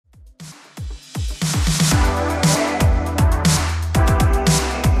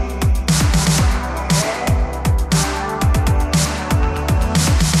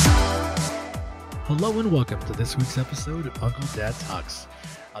and welcome to this week's episode of Uncle Dad Talks.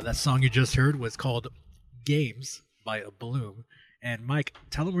 That song you just heard was called Games by Bloom. And Mike,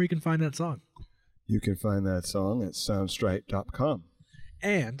 tell them where you can find that song. You can find that song at soundstripe.com.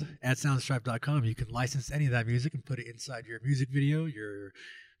 And at soundstripe.com, you can license any of that music and put it inside your music video,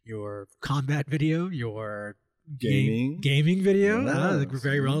 your combat video, your gaming video. Yeah,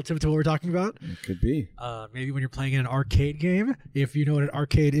 Very relative to what we're talking about. It could be. Maybe when you're playing in an arcade game, if you know what an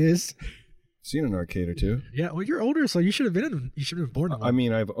arcade is. Seen an arcade or two. Yeah, well, you're older, so you should have been born in one. I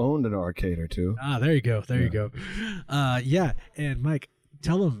mean, I've owned an arcade or two. There you go. You go. And Mike,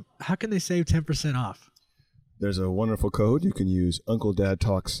 tell them, how can they save 10% off? There's a wonderful code. You can use UncleDad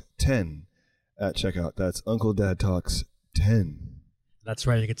Talks 10 at checkout. That's UncleDad Talks 10. That's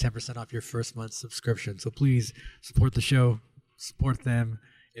right. You get 10% off your first month's subscription. So please support the show, support them.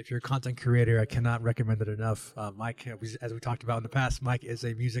 If you're a content creator, I cannot recommend it enough. Mike, as we talked about in the past, Mike is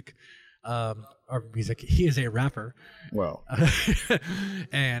a he is a rapper. Well,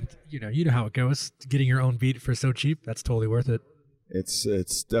 and you know how it goes. Getting your own beat for so cheap, that's totally worth it.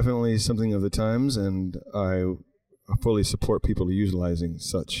 It's definitely something of the times, and I fully support people utilizing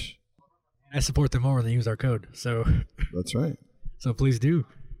such. I support them more when they use our code. So that's right. So please do.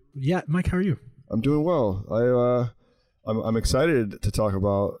 Yeah, Mike, how are you? I'm doing well. I'm excited to talk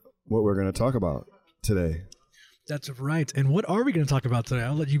about what we're going to talk about today. That's right. And what are we going to talk about today?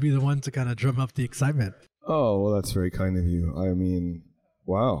 I'll let you be the one to kind of drum up the excitement. Oh, well, that's very kind of you. I mean,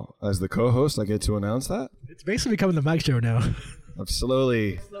 wow. As the co-host, I get to announce that? It's basically becoming the Mike show now. I'm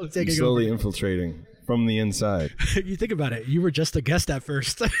slowly infiltrating from the inside. You think about it. You were just a guest at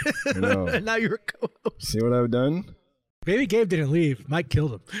first. I know. And now you're a co-host. See what I've done? Baby Gabe didn't leave. Mike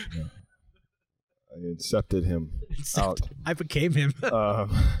killed him. Yeah. I accepted him out. I became him. I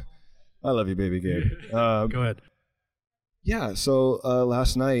love you, Baby Gabe. Go ahead. Yeah, so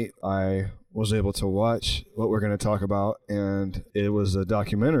last night I was able to watch what we're going to talk about, and it was a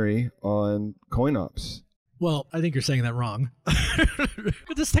documentary on coin ops. Well, I think you're saying that wrong.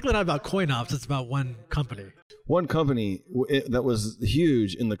 It's technically not about coin ops. It's about one company. One company that was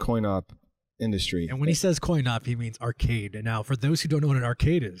huge in the coin op industry. And when he says coin op, he means arcade. And now, for those who don't know what an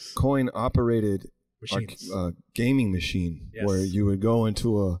arcade is. Coin-operated gaming machine, yes, where you would go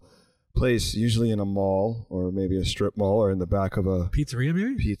into a place, usually in a mall or maybe a strip mall or in the back of a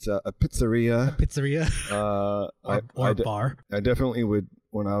pizzeria, a pizzeria, or a bar. I definitely would,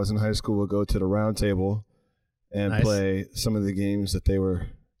 when I was in high school, would go to the round table and play some of the games that they were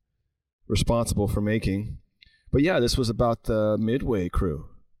responsible for making. But yeah, this was about the Midway crew.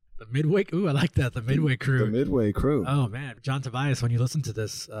 The Midway, ooh, I like that. The Midway crew. The Midway crew. Oh man, John Tobias, when you listen to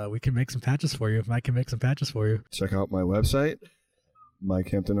this, we can make some patches for you. Mike can make some patches for you. Check out my website,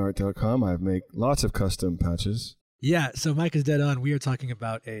 MikeHamptonArt.com. I make lots of custom patches. Yeah, so Mike is dead on. We are talking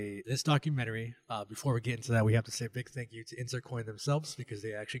about this documentary. Before we get into that, we have to say a big thank you to Insert Coin themselves, because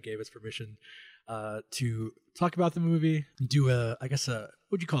they actually gave us permission to talk about the movie, do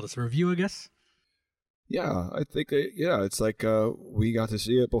what'd you call this, a review, I guess? Yeah, I think, it's like we got to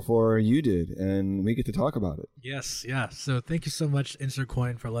see it before you did, and we get to talk about it. Yes, yeah. So thank you so much, Insert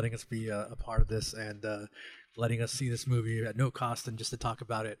Coin, for letting us be a part of this and letting us see this movie at no cost and just to talk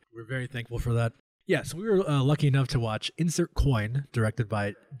about it. We're very thankful for that. Yeah, so we were lucky enough to watch Insert Coin, directed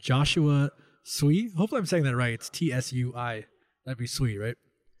by Joshua Sui. Hopefully I'm saying that right. It's Tsui. That'd be Sui, right?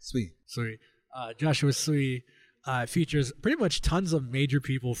 Sui. Joshua Sui features pretty much tons of major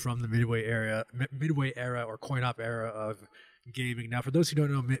people from the Midway era or coin op era of gaming. Now, for those who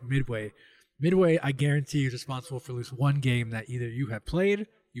don't know Midway, I guarantee, is responsible for at least one game that either you have played,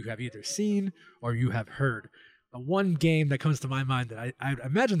 you have either seen, or you have heard. The one game that comes to my mind that I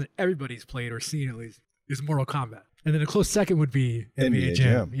imagine that everybody's played or seen at least is Mortal Kombat. And then a close second would be NBA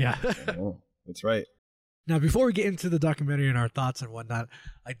Jam. Yeah. Oh, that's right. Now, before we get into the documentary and our thoughts and whatnot,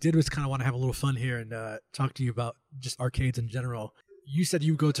 I did just kind of want to have a little fun here and talk to you about just arcades in general. You said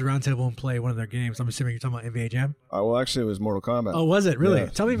you would go to Round Table and play one of their games. I'm assuming you're talking about NBA Jam? Well, actually, it was Mortal Kombat. Oh, was it? Really? Yeah.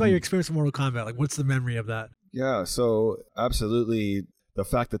 Tell me about your experience with Mortal Kombat. Like, what's the memory of that? Yeah, so absolutely the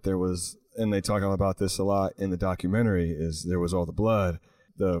fact that there was, and they talk about this a lot in the documentary, is there was all the blood,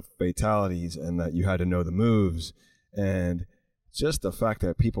 the fatalities, and that you had to know the moves. And just the fact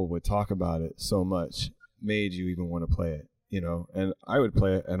that people would talk about it so much made you even want to play it, and I would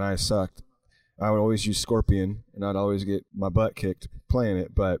play it and I sucked. I would always use Scorpion and I'd always get my butt kicked playing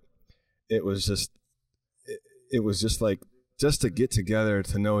it, but it was just like, just to get together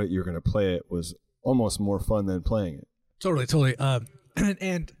to know that you're going to play it was almost more fun than playing it. Totally.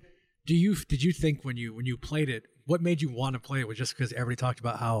 And did you think when you played it, what made you want to play it was just because everybody talked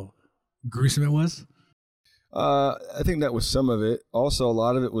about how gruesome it was? I think that was some of it. Also, a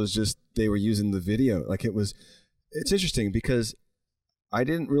lot of it was just they were using the video. Like it's interesting because I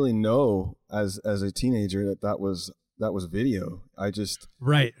didn't really know as a teenager that was video. I just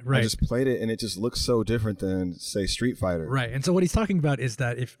right. I just played it, and it just looks so different than, say, Street Fighter. Right. And so what he's talking about is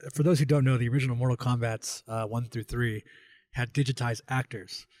that if for those who don't know, the original Mortal Kombat's 1 through 3 had digitized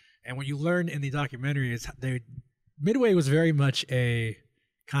actors, and what you learn in the documentary is Midway was very much a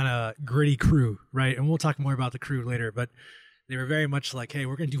kind of gritty crew, right? And we'll talk more about the crew later, but they were very much like, hey,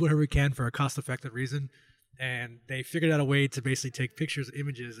 we're going to do whatever we can for a cost-effective reason. And they figured out a way to basically take pictures,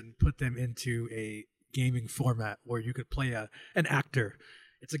 images, and put them into a gaming format where you could play an actor.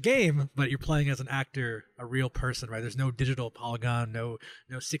 It's a game, but you're playing as an actor, a real person, right? There's no digital polygon, no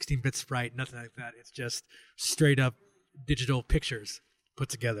 16-bit sprite, nothing like that. It's just straight up digital pictures put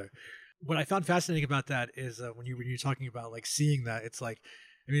together. What I found fascinating about that is when you're talking about like seeing that, it's like,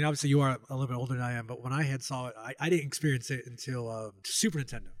 I mean, obviously you are a little bit older than I am, but when I had saw it, I didn't experience it until Super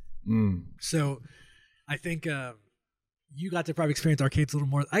Nintendo. So I think you got to probably experience arcades a little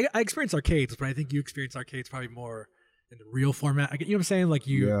more. I experienced arcades, but I think you experienced arcades probably more in the real format. You know what I'm saying? Like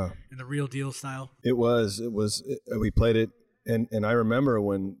in the real deal style. It was. We played it, and I remember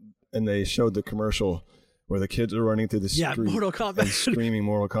when they showed the commercial where the kids are running through the street, Mortal Kombat, and screaming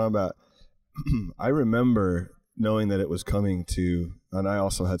Mortal Kombat. I remember knowing that it was coming to, and I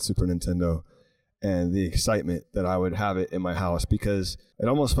also had Super Nintendo, and the excitement that I would have it in my house, because it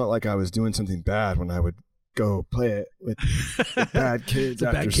almost felt like I was doing something bad when I would go play it with bad kids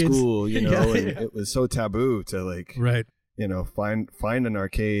after school, you know, and it was so taboo to like, you know, find an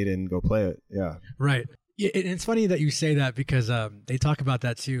arcade and go play it. Yeah. Right. Yeah, and it's funny that you say that because they talk about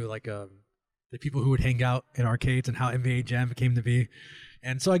that too, like the people who would hang out in arcades and how NBA Jam came to be.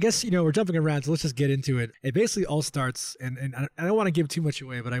 And so I guess, you know, we're jumping around, so let's just get into it. It basically all starts, and I don't want to give too much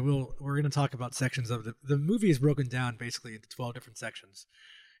away, but we're going to talk about sections of the movie is broken down basically into 12 different sections.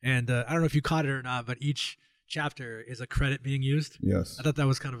 And I don't know if you caught it or not, but each chapter is a credit being used. Yes. I thought that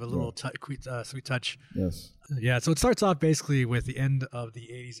was kind of a little sweet touch. Yes. Yeah, so it starts off basically with the end of the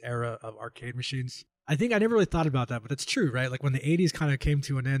 80s era of arcade machines. I think I never really thought about that, but it's true, right? Like when the 80s kind of came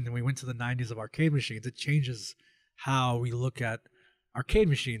to an end and we went to the 90s of arcade machines, it changes how we look at arcade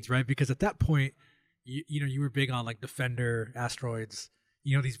machines, right? Because at that point, you were big on like Defender, Asteroids,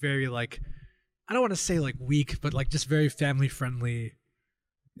 you know, these very like, I don't want to say like weak, but like just very family friendly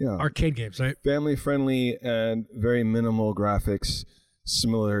arcade games, right? Family friendly and very minimal graphics,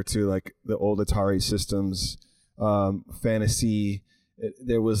 similar to like the old Atari systems. Fantasy.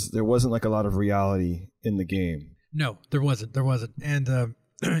 There wasn't like a lot of reality in the game. No, there wasn't. And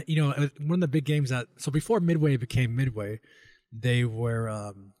you know, one of the big games so before Midway became Midway, they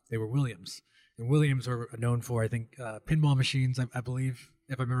were Williams, and Williams were known for, I think, pinball machines, I believe,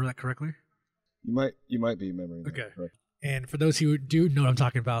 if I remember that correctly. You might be remembering that. Okay. Correct. And for those who do know what I'm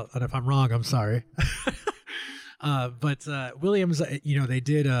talking about, and if I'm wrong, I'm sorry. But Williams, you know, they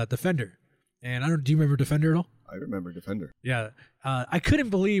did Defender, and do you remember Defender at all? I remember Defender. Yeah, I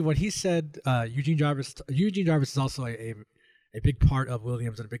couldn't believe when he said Eugene Jarvis. Eugene Jarvis is also a big part of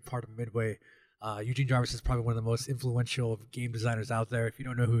Williams and a big part of Midway. Eugene Jarvis is probably one of the most influential game designers out there. If you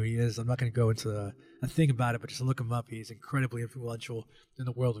don't know who he is, I'm not going to go into a thing about it, but just look him up. He's incredibly influential in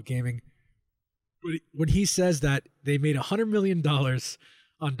the world of gaming. But when he says that they made $100 million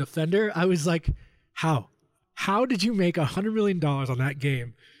on Defender, I was like, how? How did you make $100 million on that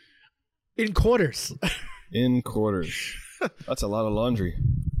game in quarters? In quarters. That's a lot of laundry.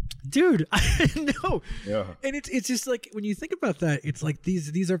 Dude, I know. Yeah. And it's just like when you think about that, it's like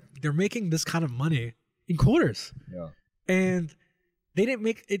they're making this kind of money in quarters. Yeah. And they didn't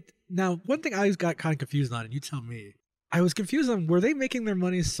make it. Now, one thing I got kind of confused on, and you tell me, I was confused on, were they making their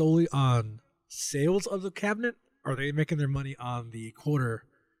money solely on sales of the cabinet, or are they making their money on the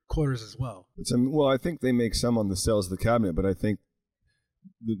quarters as well? Well, I think they make some on the sales of the cabinet, but I think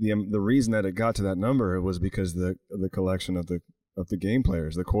the reason that it got to that number was because the collection of the game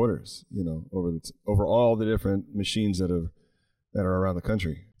players, the quarters, you know, over all the different machines that are around the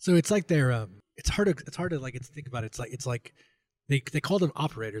country. So it's like they're it's hard to like think about it. It's like they call them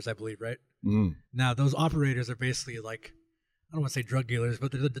operators, I believe, right? Mm. Now those operators are basically like, I don't want to say drug dealers,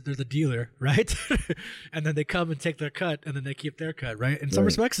 but they're the dealer, right? And then they come and take their cut, and then they keep their cut, right? In some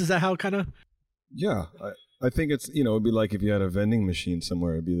respects, is that how kind of? Yeah, I think it's, you know, it'd be like if you had a vending machine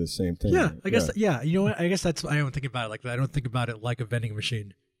somewhere, it'd be the same thing. Yeah, I guess. Yeah, you know what? I guess I don't think about it like that. I don't think about it like a vending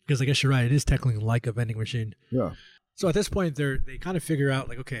machine, because I guess you're right. It is technically like a vending machine. Yeah. So at this point, they kind of figure out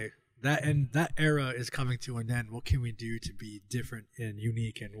like, okay, that era is coming to an end. What can we do to be different and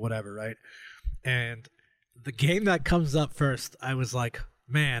unique and whatever, right? And the game that comes up first, I was like,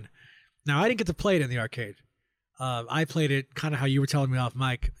 man. Now I didn't get to play it in the arcade, I played it kind of how you were telling me off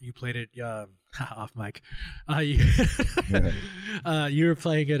mic. You played it off mic. You were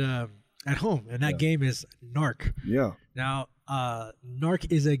playing it at home, and that game is Narc. Yeah. Now,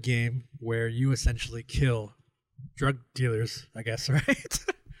 Narc is a game where you essentially kill drug dealers, I guess, right?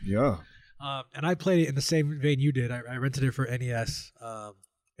 Yeah. And I played it in the same vein you did. I rented it for NES,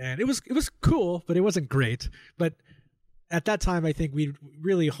 and it was cool, but it wasn't great. But at that time, I think we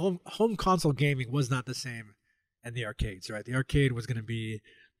really home console gaming was not the same in the arcades, right? The arcade was going to be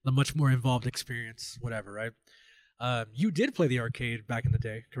a much more involved experience, whatever, right? You did play the arcade back in the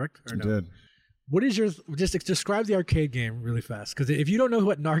day, correct? Or no? I did. What is your just describe the arcade game really fast? Because if you don't know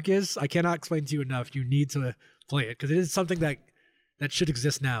what Narc is, I cannot explain to you enough. You need to play it because it is something that should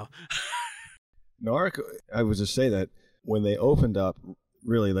exist now. Narc, I would just say that when they opened up,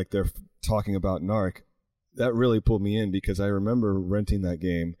 really, like they're talking about Narc, that really pulled me in because I remember renting that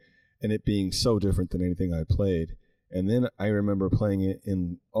game and it being so different than anything I played. And then I remember playing it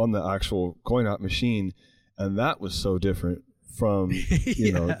on the actual coin-op machine, and that was so different from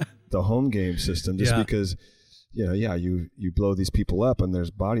you know, the home game system, just because you blow these people up and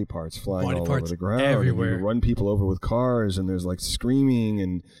there's body parts flying all over the ground everywhere. And you run people over with cars and there's like screaming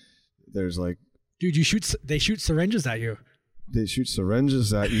and there's like, dude, they shoot syringes at you. They shoot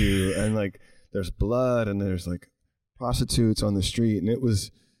syringes at you and like there's blood and there's like prostitutes on the street, and it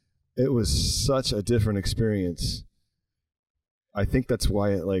was such a different experience. I think that's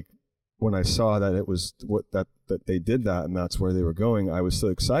why when I saw that it was that they did that and that's where they were going, I was so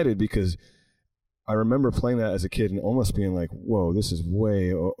excited because I remember playing that as a kid and almost being like, whoa, this is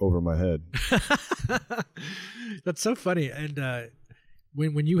way over my head. That's so funny. And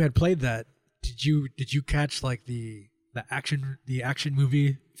when you had played that, did you catch like the action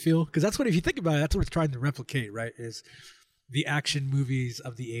movie feel? Because that's what, if you think about it, that's what it's trying to replicate, right? Is the action movies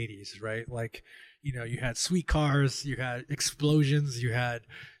of the 80s, right? Like, you know, you had sweet cars, you had explosions, you had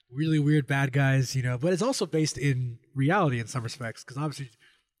really weird bad guys, you know, but it's also based in reality in some respects because obviously,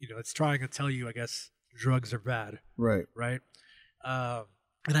 you know, it's trying to tell you, I guess, drugs are bad. Right. Right.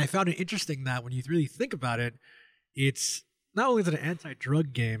 And I found it interesting that when you really think about it, it's not only is it an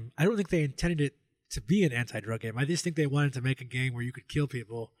anti-drug game, I don't think they intended it to be an anti-drug game. I just think they wanted to make a game where you could kill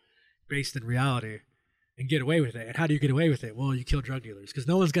people based in reality and get away with it. And how do you get away with it? Well, you kill drug dealers because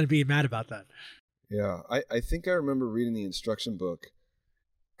no one's going to be mad about that. Yeah. I think I remember reading the instruction book.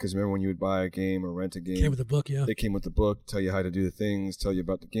 Because remember when you would buy a game or rent a game, came with a book, yeah. They came with the book, tell you how to do the things, tell you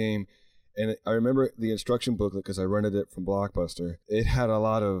about the game. And I remember the instruction booklet because I rented it from Blockbuster. It had a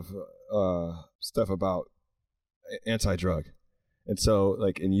lot of stuff about anti-drug. And so,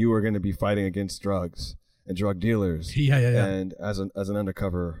 and you were going to be fighting against drugs and drug dealers. Yeah. And as an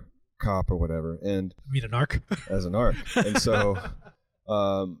undercover cop or whatever. And you mean a narc? As a narc. And so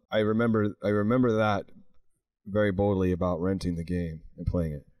I remember that very boldly about renting the game and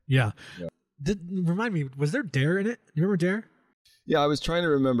playing it. Yeah. Remind me, was there Dare in it? You remember Dare? Yeah, I was trying to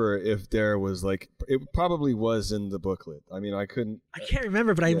remember if Dare was it probably was in the booklet. I mean, I can't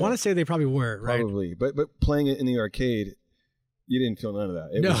remember, but I want to say they probably were, right? Probably. But playing it in the arcade, you didn't feel none of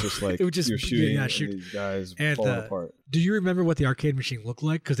that. It was just like you're shooting and these guys falling apart. Do you remember what the arcade machine looked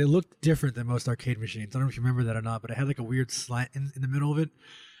like? Because they looked different than most arcade machines. I don't know if you remember that or not, but it had like a weird slant in the middle of it.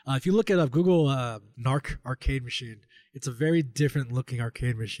 If you look it up, Google Narc arcade machine. It's a very different looking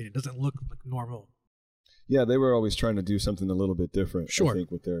arcade machine. It doesn't look like normal. Yeah, they were always trying to do something a little bit different. Sure. I think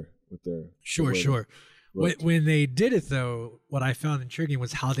with their Sure. When they did it though, what I found intriguing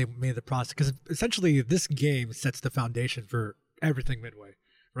was how they made the process, because essentially this game sets the foundation for everything Midway,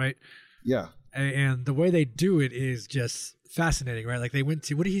 right? Yeah. And the way they do it is just fascinating, right? Like they went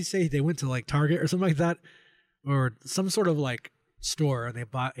to, what did he say? They went to like Target or something like that, or some sort of like store, and they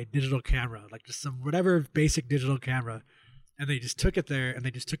bought a digital camera, like just some whatever basic digital camera, and they just took it there and they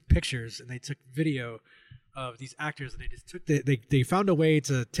just took pictures and they took video of these actors, and they just took they found a way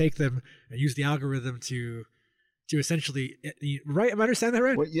to take them and use the algorithm to essentially, right? Am I understanding that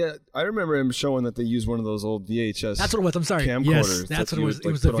right? Well, yeah, I remember him showing that they used one of those old VHS. That's what it was. I'm sorry. Camcorders. Yes, that's what it was. It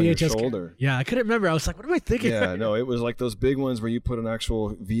was the VHS shoulder. Yeah, I couldn't remember. I was like, what am I thinking? Yeah, no, it was like those big ones where you put an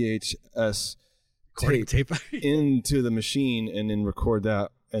actual VHS tape into the machine and then record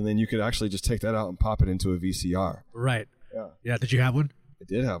that, and then you could actually just take that out and pop it into a VCR. Right. Yeah. Yeah. Did you have one? I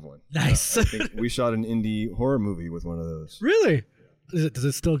did have one. Nice. I think we shot an indie horror movie with one of those. Really? Does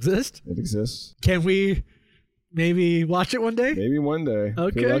it still exist? It exists. Can we maybe watch it one day? Maybe one day. Okay.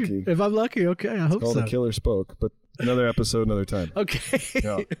 If you're lucky. If I'm lucky, okay. I hope so. It's called The Killer Spoke, but another episode, another time. Okay.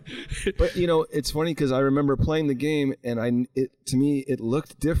 Yeah. But it's funny because I remember playing the game, and to me it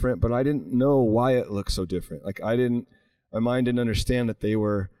looked different, but I didn't know why it looked so different. Like my mind didn't understand that they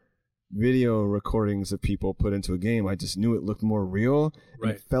were video recordings of people put into a game, I just knew it looked more real. Right.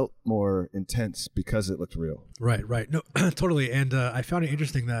 And it felt more intense because it looked real. Right. No, totally. And I found it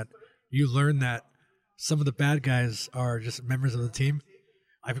interesting that you learn that some of the bad guys are just members of the team.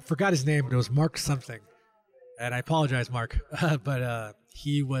 I forgot his name, but it was Mark something. And I apologize, Mark. But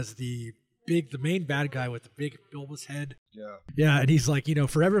he was the main bad guy with the big bulbous head. Yeah. Yeah, and he's like,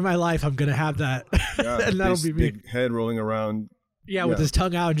 forever in my life, I'm going to have that. Yeah, and that'll be me. Big head rolling around. Yeah, with his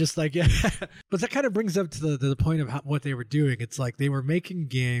tongue out and just like, yeah. But that kind of brings up to the point of what they were doing. It's like they were making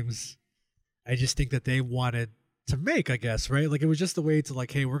games. I just think that they wanted to make, I guess, right? Like it was just a way to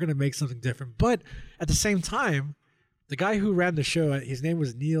like, hey, we're going to make something different. But at the same time, the guy who ran the show, his name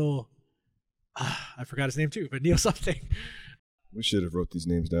was Neil. I forgot his name too, but Neil something. We should have wrote these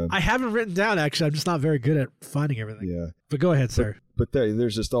names down. I haven't written down, actually. I'm just not very good at finding everything. Yeah. But go ahead, sir. But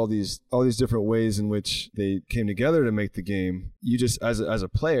there's just all these different ways in which they came together to make the game. You just, as a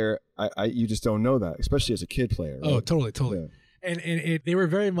player, you just don't know that, especially as a kid player. Right? Oh, totally. Yeah. And they were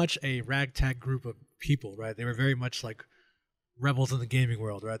very much a ragtag group of people, right? They were very much like rebels in the gaming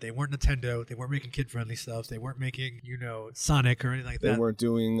world, right? They weren't Nintendo. They weren't making kid-friendly stuff. They weren't making, Sonic or anything like that. They weren't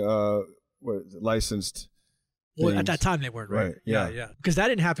doing licensed. Well, at that time they weren't, right? Yeah. Because that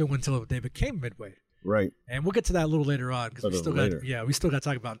didn't happen until they became Midway. Right. And we'll get to that a little later on because we still got to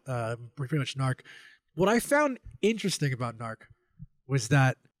talk about pretty much Narc. What I found interesting about Narc was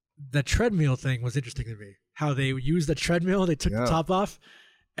that the treadmill thing was interesting to me. How they used the treadmill, they took the top off,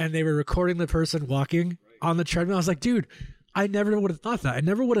 and they were recording the person walking on the treadmill. I was like, dude, I never would have thought that. I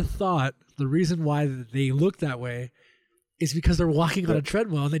never would have thought the reason why they look that way is because they're walking on a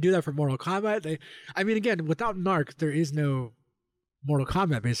treadmill, and they do that for Mortal Kombat. Again, without Narc, there is no Mortal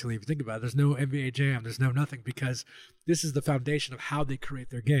Kombat, basically, if you think about it. There's no NBA Jam. There's no nothing, because this is the foundation of how they create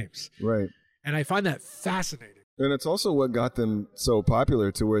their games. Right. And I find that fascinating. And it's also what got them so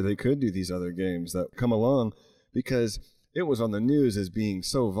popular to where they could do these other games that come along, because it was on the news as being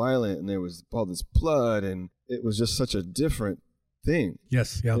so violent, and there was all this blood, and it was just such a different thing.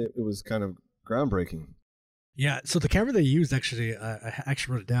 Yes, yeah. It was kind of groundbreaking. Yeah, so the camera they used, actually, I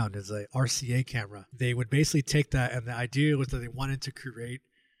actually wrote it down, is a RCA camera. They would basically take that, and the idea was that they wanted to create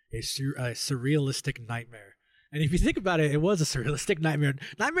a surrealistic nightmare. And if you think about it, it was a surrealistic nightmare.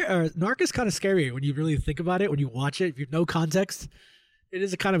 Narc is kind of scary when you really think about it, when you watch it. If you have no context, it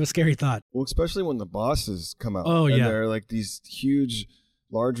is a kind of a scary thought. Well, especially when the bosses come out. Oh, and they're like these huge,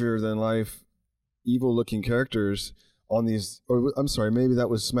 larger-than-life, evil-looking characters on these, or I'm sorry, maybe that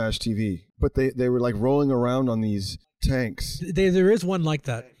was Smash TV, but they were like rolling around on these tanks. There is one like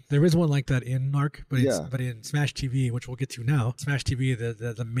that. There is one like that in Narc, but in Smash TV, which we'll get to now, Smash TV,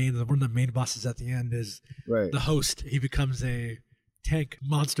 one of the main bosses at the end is the host. He becomes a tank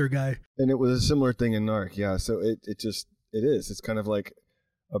monster guy. And it was a similar thing in Narc, yeah. So it is. It's kind of like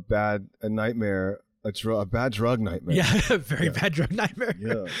a nightmare. A bad drug nightmare. Yeah, very bad drug nightmare.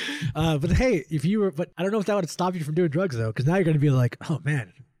 Yeah. But hey, but I don't know if that would stop you from doing drugs though, because now you're going to be like, oh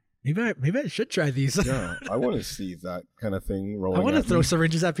man, maybe I should try these. Yeah, I want to see that kind of thing rolling. I want to throw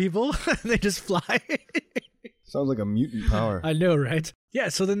syringes at people and they just fly. Sounds like a mutant power. I know, right? Yeah.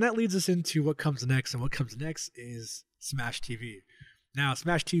 So then that leads us into what comes next, and what comes next is Smash TV. Now,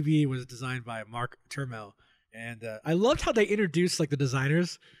 Smash TV was designed by Mark Turmel. And I loved how they introduced like the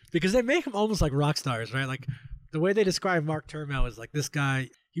designers, because they make them almost like rock stars, right? Like the way they describe Mark Turmel is like, this guy,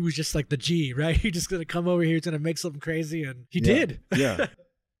 he was just like the G, right? He's just going to come over here, he's going to make something crazy, and he did. Yeah.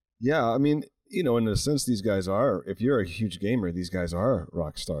 Yeah, I mean, in a sense, these guys are, if you're a huge gamer, these guys are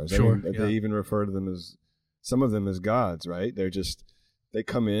rock stars. Sure. I mean, they even refer to them as, some of them as gods, right? They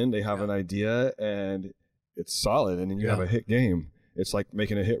come in, they have an idea, and it's solid, and then you have a hit game. It's like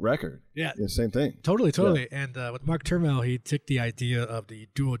making a hit record. Yeah. Same thing. Totally. Yeah. And with Mark Turmel, he took the idea of the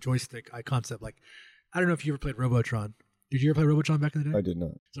dual joystick concept. Like, I don't know if you ever played Robotron. Did you ever play Robotron back in the day? I did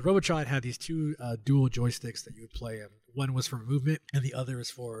not. So Robotron had these two dual joysticks that you would play. One was for movement, and the other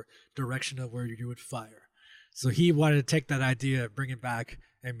is for direction of where you would fire. So he wanted to take that idea, bring it back,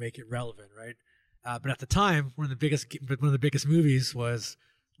 and make it relevant, right? But at the time, one of the biggest movies was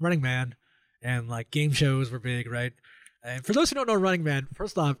Running Man, and like game shows were big, right? And for those who don't know Running Man,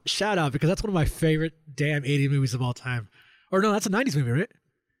 first off, shout out, because that's one of my favorite damn 80s movies of all time. Or no, that's a 90s movie, right?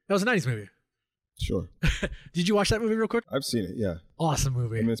 That was a 90s movie. Sure. Did you watch that movie real quick? I've seen it, yeah. Awesome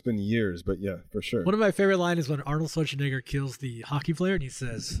movie. I mean, it's been years, but yeah, for sure. One of my favorite lines is when Arnold Schwarzenegger kills the hockey player, and he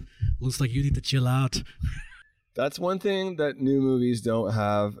says, looks like you need to chill out. That's one thing that new movies don't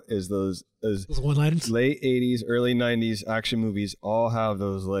have, is those one-liners? Late 80s, early 90s action movies all have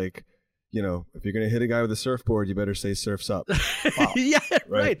those, like, if you're going to hit a guy with a surfboard, you better say surf's up. Wow. Yeah,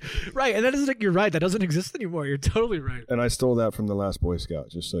 right. And that isn't, you're right. That doesn't exist anymore. You're totally right. And I stole that from the last Boy Scout,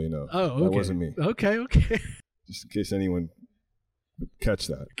 just so you know. Oh, okay. That wasn't me. Okay. Just in case anyone would catch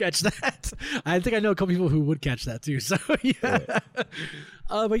that. I think I know a couple people who would catch that too. So, yeah.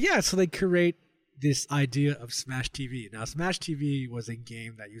 But yeah, so they create this idea of Smash TV. Now, Smash TV was a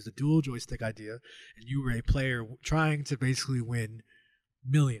game that used a dual joystick idea, and you were a player trying to basically win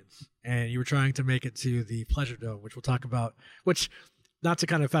millions, and you were trying to make it to the Pleasure Dome, which we'll talk about, which, not to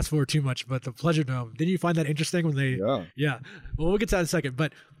kind of fast forward too much, but the Pleasure Dome, didn't you find that interesting when they well, we'll get to that in a second,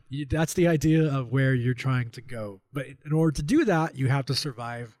 but that's the idea of where you're trying to go. But in order to do that, you have to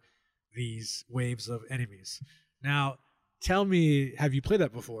survive these waves of enemies. Now, tell me, have you played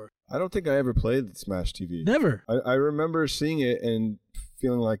that before? I don't think I ever played Smash TV. Never. I remember seeing it and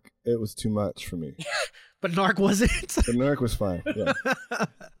feeling like it was too much for me. But Narc wasn't. But Narc was fine.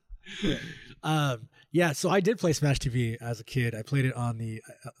 Yeah. So I did play Smash TV as a kid. I played it on the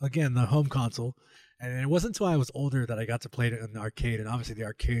home console. And it wasn't until I was older that I got to play it in the arcade. And obviously the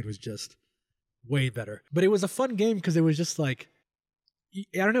arcade was just way better. But it was a fun game because it was just like,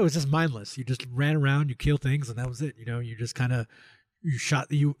 I don't know, it was just mindless. You just ran around, you kill things, and that was it. You just kind of,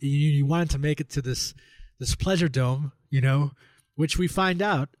 you wanted to make it to this Pleasure Dome, which we find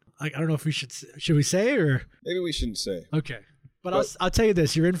out. I don't know if we should we say, or maybe we shouldn't say. Okay, but I'll tell you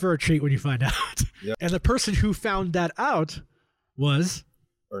this: you're in for a treat when you find out. Yep. And the person who found that out was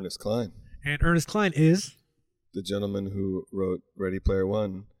Ernest Cline. And Ernest Cline is the gentleman who wrote Ready Player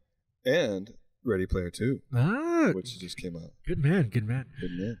One and Ready Player Two, which just came out. Good man.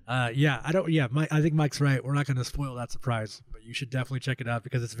 I think Mike's right. We're not going to spoil that surprise, but you should definitely check it out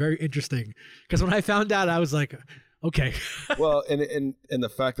because it's very interesting. Because when I found out, I was like, okay. Well, and the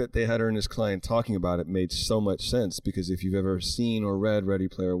fact that they had Ernest Cline talking about it made so much sense because if you've ever seen or read Ready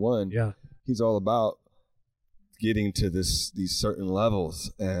Player One, he's all about getting to these certain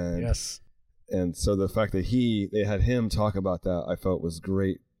levels, and and so the fact that they had him talk about that, I felt was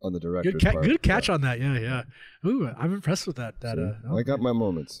great on the director's part. Good catch on that. Yeah. Ooh, I'm impressed with that. I got my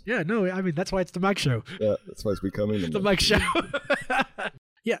moments. Yeah, no, I mean, that's why it's the Mike Show. Yeah, that's why it's becoming the Mike Show.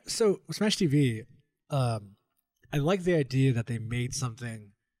 Yeah, so Smash TV, I like the idea that they made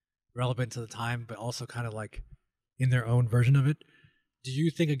something relevant to the time, but also kind of like in their own version of it. Do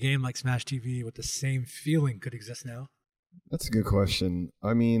you think a game like Smash TV with the same feeling could exist now? That's a good question.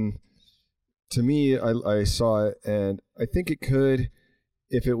 I mean, to me, I saw it, and I think it could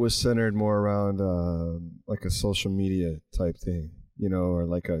if it was centered more around like a social media type thing, or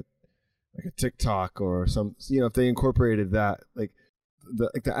like a TikTok or some, if they incorporated that, like the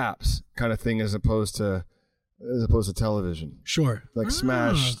apps kind of thing as opposed to television. Sure. Like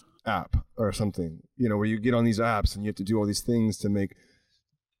Smash app or something, where you get on these apps and you have to do all these things to make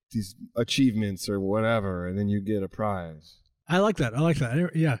these achievements or whatever, and then you get a prize. I like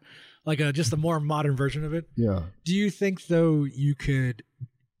that. Yeah. Like just a more modern version of it. Yeah. Do you think, though, you could,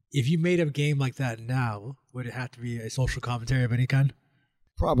 if you made a game like that now, would it have to be a social commentary of any kind?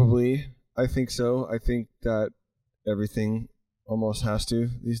 Probably. I think so. I think that everything almost has to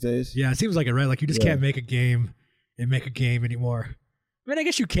these days. Yeah, it seems like it, right? Like you just can't make a game anymore. I mean, I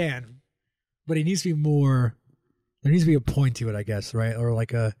guess you can, but it needs to be more, there needs to be a point to it, I guess, right? Or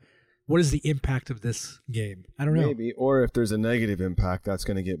like what is the impact of this game? I don't know. Maybe. Or if there's a negative impact, that's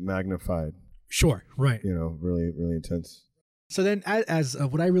going to get magnified. Sure, right. Really, really intense. So then as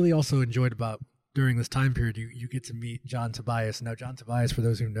what I really also enjoyed about during this time period, you get to meet John Tobias. Now, John Tobias, for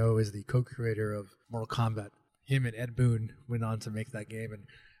those who know, is the co-creator of Mortal Kombat. Him and Ed Boon went on to make that game. And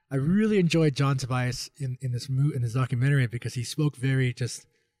I really enjoyed John Tobias in this documentary because he spoke very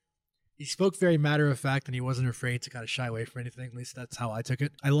matter of fact, and he wasn't afraid to kind of shy away from anything. At least that's how I took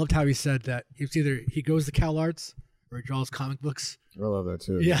it. I loved how he said that it's either he goes to Cal Arts or he draws comic books. I love that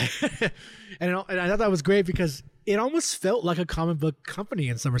too. Yeah. and I thought that was great because it almost felt like a comic book company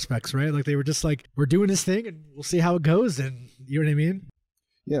in some respects, right? Like they were just like, we're doing this thing and we'll see how it goes. And you know what I mean?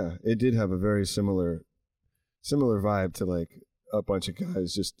 Yeah, it did have a very similar vibe to like a bunch of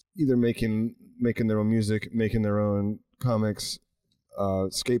guys just either making their own music, making their own comics,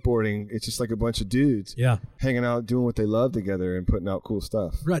 skateboarding. It's just like a bunch of dudes hanging out, doing what they love together and putting out cool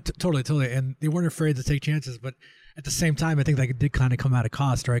stuff. Right. Totally. And they weren't afraid to take chances, but at the same time, I think that it did kind of come at a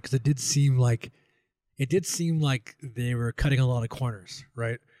cost, right? Because it did seem like they were cutting a lot of corners,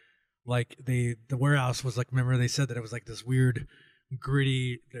 right? Like the warehouse was like, remember they said that it was like this weird,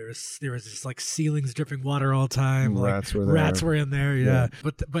 gritty. There was just like ceilings dripping water all the time. Rats were in there. Yeah.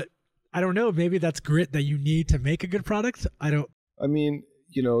 But I don't know. Maybe that's grit that you need to make a good product. I mean,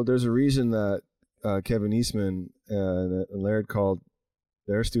 there's a reason that Kevin Eastman and Laird called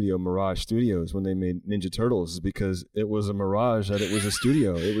their studio, Mirage Studios, when they made Ninja Turtles, is because it was a mirage that it was a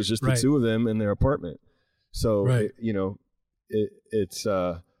studio. It was just the two of them in their apartment. So, it's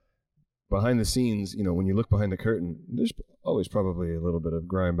behind the scenes, when you look behind the curtain, there's always probably a little bit of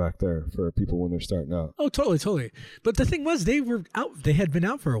grime back there for people when they're starting out. Oh, totally. But the thing was, they were out. They had been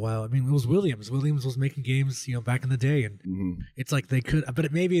out for a while. I mean, it was Williams. Williams was making games, back in the day, and it's like they could.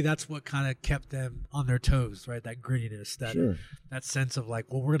 But maybe that's what kind of kept them on their toes, right? That grittiness, that sense of like,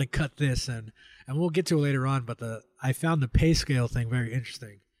 well, we're gonna cut this, and we'll get to it later on. But I found the pay scale thing very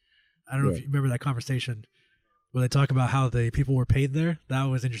interesting. I don't know if you remember that conversation where they talk about how the people were paid there. That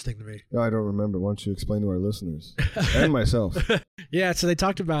was interesting to me. No, I don't remember. Why don't you explain to our listeners and myself? Yeah, so they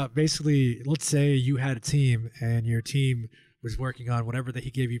talked about basically, let's say you had a team and your team was working on whatever that he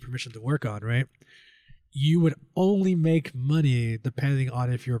gave you permission to work on, right? You would only make money depending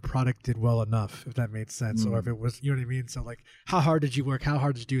on if your product did well enough, if that made sense, or if it was, you know what I mean? So like, how hard did you work? How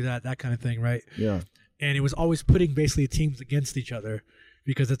hard did you do that kind of thing, right? Yeah. And it was always putting basically teams against each other.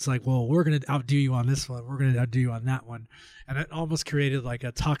 Because it's like, well, we're going to outdo you on this one. We're going to outdo you on that one. And it almost created like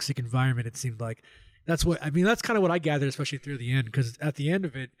a toxic environment, it seemed like. That's kind of what I gathered, especially through the end. Because at the end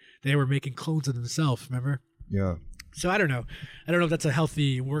of it, they were making clones of themselves, remember? Yeah. So I don't know. I don't know if that's a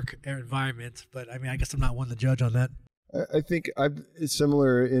healthy work environment. But I mean, I guess I'm not one to judge on that. I think it's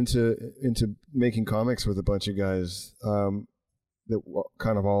similar into making comics with a bunch of guys that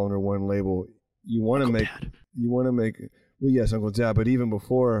kind of all under one label. You want to make... Well, yes, UncleDad, but even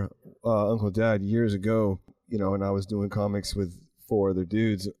before UncleDad, years ago, and I was doing comics with 4 other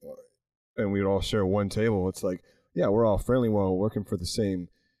dudes, and we'd all share one table. It's like, yeah, we're all friendly, we're all working for the same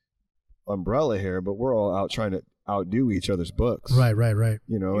umbrella here, but we're all out trying to outdo each other's books. Right.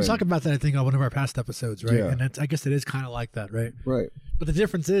 We talked about that, I think, on one of our past episodes, right? Yeah. And I guess it is kind of like that, right? Right. But the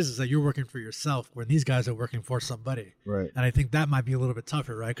difference is that you're working for yourself, where these guys are working for somebody. Right. And I think that might be a little bit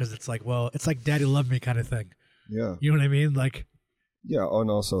tougher, right? Because it's like, well, it's like Daddy Love Me kind of thing. Yeah. You know what I mean? Like, yeah. And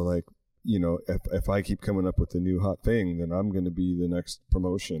also, like, if I keep coming up with a new hot thing, then I'm going to be the next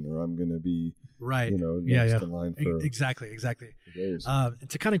promotion, or I'm going to be, next in line for. Exactly.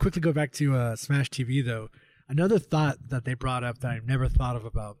 To kind of quickly go back to Smash TV, though, another thought that they brought up that I never thought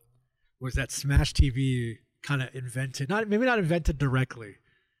about was that Smash TV kind of invented, maybe not invented directly,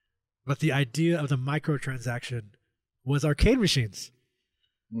 but the idea of the microtransaction was arcade machines.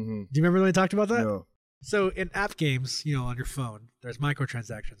 Mm-hmm. Do you remember when they talked about that? No. So in app games, on your phone, there's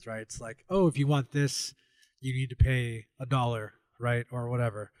microtransactions, right? It's like, oh, if you want this, you need to pay $1, right? Or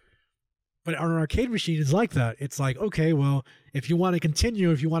whatever. But on an arcade machine, it's like that. It's like, okay, well, if you want to continue,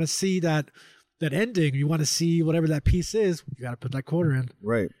 if you want to see that ending, you want to see whatever that piece is, you got to put that quarter in.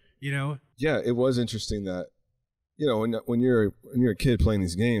 Right. Yeah, it was interesting that, when you're a kid playing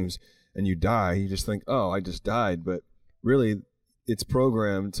these games and you die, you just think, oh, I just died. But really, it's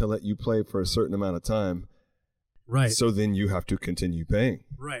programmed to let you play for a certain amount of time. Right. So then you have to continue paying.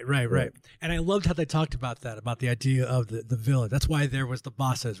 Right. And I loved how they talked about that, about the idea of the villain. That's why there was the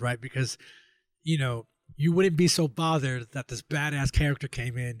bosses, right? Because, you wouldn't be so bothered that this badass character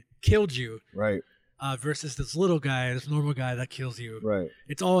came in, killed you. Right. Versus this little guy, this normal guy that kills you. Right.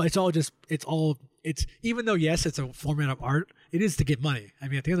 It's even though, yes, it's a format of art, it is to get money. I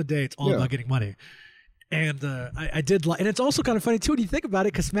mean, at the end of the day, it's all about getting money. And I did like, and it's also kind of funny too when you think about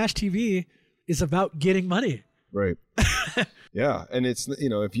it, because Smash TV is about getting money. Right. Yeah, and it's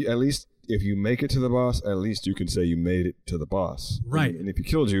if you make it to the boss, at least you can say you made it to the boss. Right. And if he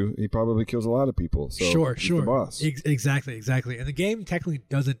killed you, he probably kills a lot of people. So sure. The boss. Exactly. And the game technically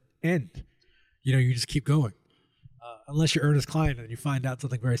doesn't end. You just keep going, unless you're Ernest Klein and you find out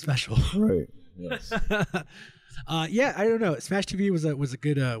something very special. Right. Yes. Yeah, I don't know. Smash TV was a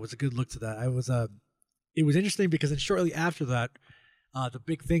good look to that. It was interesting because then shortly after that, the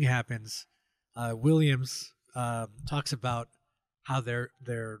big thing happens. Williams talks about how their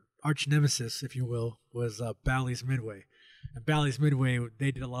arch nemesis, if you will, was Bally's Midway. And Bally's Midway,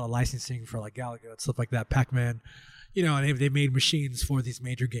 they did a lot of licensing for like Galaga and stuff like that, Pac-Man, and they made machines for these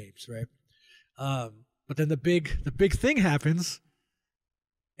major games, right? But then the big thing happens,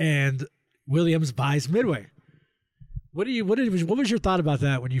 and Williams buys Midway. What was your thought about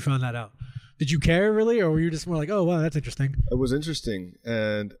that when you found that out? Did you care really, or were you just more like, oh, wow, that's interesting? It was interesting.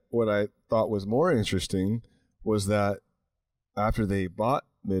 And what I thought was more interesting was that after they bought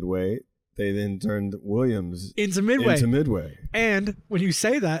Midway, they then turned Williams into Midway. And when you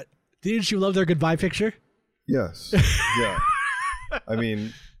say that, didn't you love their goodbye picture? Yes. Yeah. I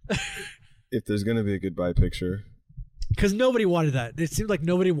mean, if there's going to be a goodbye picture. Because nobody wanted that. It seemed like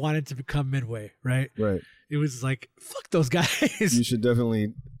nobody wanted to become Midway, right? Right. It was like, fuck those guys. You should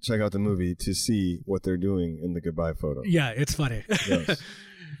definitely check out the movie to see what they're doing in the goodbye photo. Yeah, it's funny. Yes.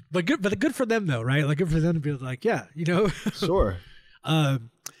 But good for them though, right? Like good for them to be like, yeah, you know. Sure.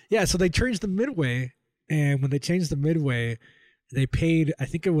 Yeah, so they changed the midway, and when they changed the midway, they paid, I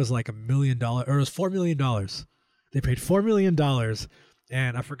think it was like $1 million, or it was $4 million. They paid $4 million,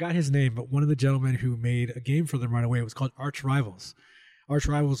 and I forgot his name, but one of the gentlemen who made a game for them right away was called Arch Rivals. Arch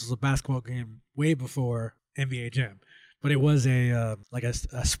Rivals was a basketball game way before NBA Jam, but it was a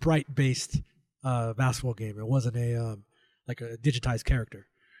sprite-based basketball game. It wasn't a like a digitized character,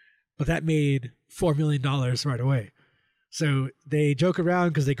 but that made $4 million right away. So they joke around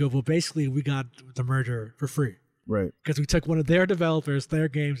because they go, well, basically we got the merger for free. Right. Because we took one of their developers, their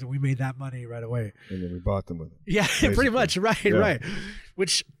games, and we made that money right away. And then we bought them with it. Yeah, basically. pretty much. Right.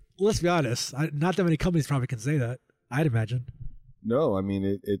 Which, let's be honest, not that many companies probably can say that, I'd imagine. No, I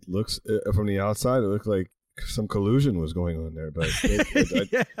mean, it looks, from the outside, it looked like some collusion was going on there. But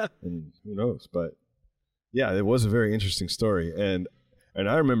yeah. and who knows? But yeah, it was a very interesting story. And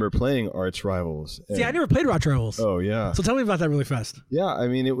I remember playing Arch Rivals. See, I never played Arch Rivals. Oh, yeah. So tell me about that really fast. Yeah, I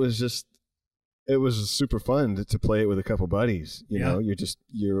mean, it was super fun to play it with a couple buddies. You know,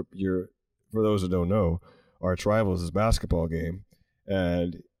 you're for those who don't know, Arch Rivals is a basketball game,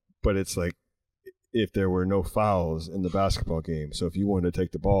 but it's like if there were no fouls in the basketball game. So if you wanted to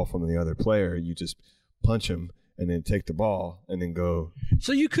take the ball from the other player, you just punch him and then take the ball and then go.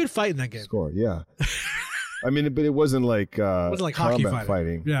 So you could fight in that game. Score, yeah. I mean, but it wasn't like hockey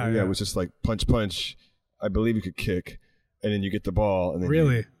fighting. Yeah, it was just like punch. I believe you could kick, and then you get the ball, and then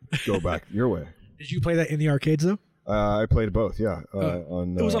you go back your way. Did you play that in the arcades though? I played both. Yeah, it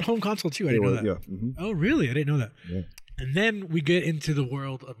was on home console too. I didn't know that. Yeah. Mm-hmm. Oh, really? I didn't know that. Yeah. And then we get into the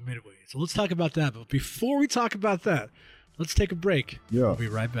world of Midway. So let's talk about that. But before we talk about that, let's take a break. Yeah. We'll be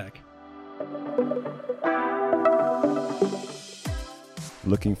right back.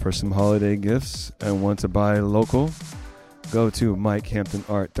 Looking for some holiday gifts and want to buy local? Go to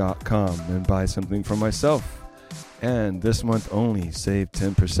MikeHamptonArt.com and buy something for myself. And this month only, save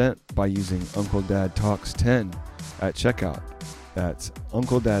 10% by using UncleDad Talks 10 at checkout. That's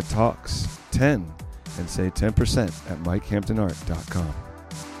UncleDad Talks 10 and save 10% at MikeHamptonArt.com.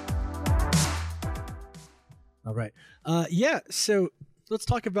 All right. So let's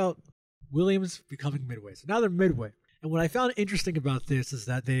talk about Williams becoming Midway. So now they're Midway. And what I found interesting about this is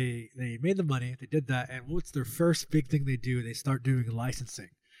that they made the money, they did that, and what's their first big thing they do? They start doing licensing.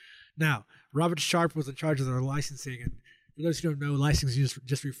 Now, Robert Sharp was in charge of their licensing, and for those who don't know, licensing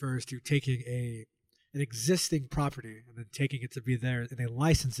just refers to taking an existing property and then taking it to be there, and they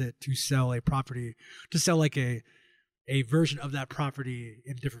license it to sell a property, to sell like a version of that property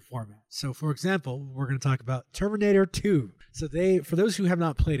in different formats. So, for example, we're going to talk about Terminator 2. So for those who have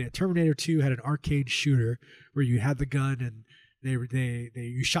not played it, Terminator 2 had an arcade shooter where you had the gun and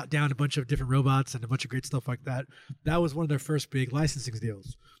you shot down a bunch of different robots and a bunch of great stuff like that. That was one of their first big licensing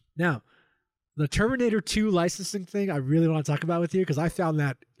deals. Now, the Terminator 2 licensing thing, I really want to talk about with you because I found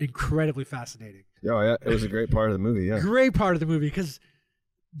that incredibly fascinating. Yeah, it was a great part of the movie. Yeah, great part of the movie because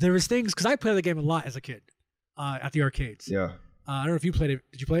there was things because I played the game a lot as a kid. At the arcades. Yeah. I don't know if you played it.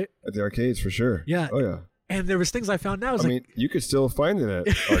 Did you play it? At the arcades, for sure. Yeah. Oh, yeah. And there was things I found out. I mean, you could still find it at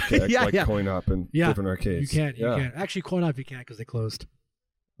arcades, Coin Op and different arcades. You can. Actually, Coin Op you can't because they closed.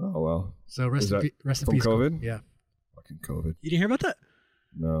 Oh, well. So rest in peace. COVID? Yeah. Fucking COVID. You didn't hear about that?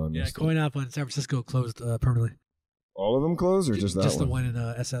 No. Yeah, Coin Op in San Francisco closed permanently. All of them closed or just that one? Just the one in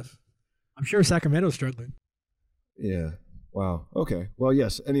SF. I'm sure Sacramento's struggling. Yeah. Wow. Okay. Well,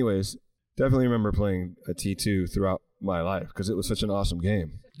 yes. Anyways, definitely remember playing a T2 throughout my life because it was such an awesome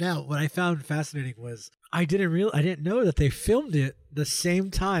game. Now, what I found fascinating was I didn't know that they filmed it the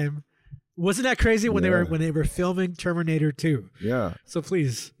same time. Wasn't that crazy when they were filming Terminator 2? Yeah. So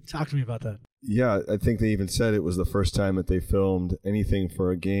please talk to me about that. Yeah, I think they even said it was the first time that they filmed anything for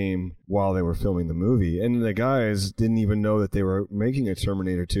a game while they were filming the movie. And the guys didn't even know that they were making a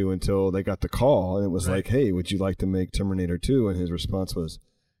Terminator 2 until they got the call. And it was like, hey, would you like to make Terminator 2? And his response was,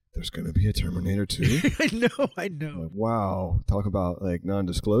 there's going to be a Terminator 2? I know. Like, wow. Talk about like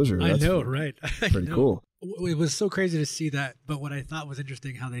non-disclosure. That's right? Pretty cool. It was so crazy to see that. But what I thought was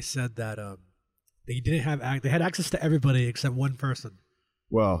interesting how they said that they had access to everybody except one person.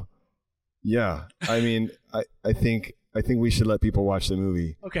 Well, yeah. I mean, I think we should let people watch the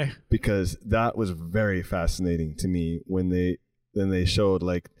movie. Okay. Because that was very fascinating to me when they showed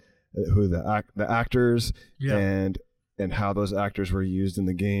like who the actors and how those actors were used in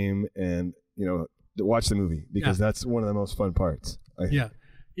the game, and watch the movie because that's one of the most fun parts. Yeah,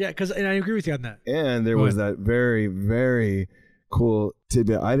 because I agree with you on that. And there was that very, very cool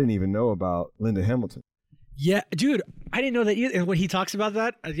tidbit I didn't even know about Linda Hamilton. Yeah, dude, I didn't know that either. And when he talks about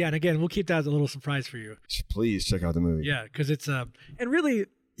that, yeah, and again, we'll keep that as a little surprise for you. Please check out the movie. Yeah, because it's and really,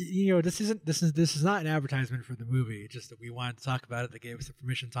 this is not an advertisement for the movie. It's just that we wanted to talk about it. They gave us the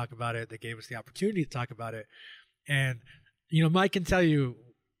permission to talk about it. They gave us the opportunity to talk about it. And Mike can tell you,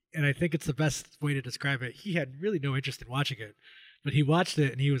 and I think it's the best way to describe it. He had really no interest in watching it, but he watched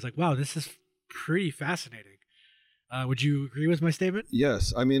it and he was like, "Wow, this is pretty fascinating." Would you agree with my statement?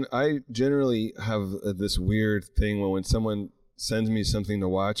 Yes. I mean, I generally have this weird thing when someone sends me something to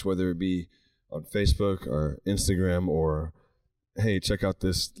watch, whether it be on Facebook or Instagram or, hey, check out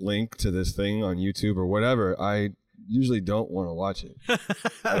this link to this thing on YouTube or whatever, I usually don't want to watch it.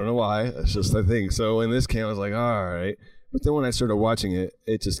 I don't know why. It's just a thing. So in this case, I was like, all right. But then when I started watching it,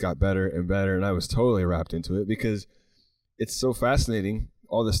 it just got better and better, and I was totally wrapped into it because it's so fascinating,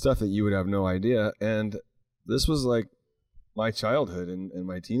 all the stuff that you would have no idea. And this was like my childhood and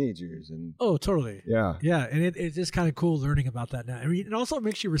my teenage years. And oh, totally. Yeah. Yeah, and it's just kind of cool learning about that now. I mean, it also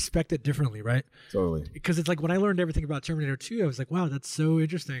makes you respect it differently, right? Totally. Because it's like when I learned everything about Terminator 2, I was like, wow, that's so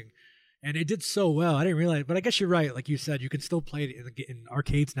interesting. And it did so well. I didn't realize, but I guess you're right. Like you said, you can still play it in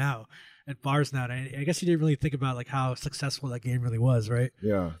arcades now, at bars now. And I guess you didn't really think about like how successful that game really was, right?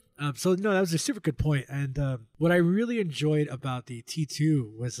 Yeah. So no, that was a super good point. And what I really enjoyed about the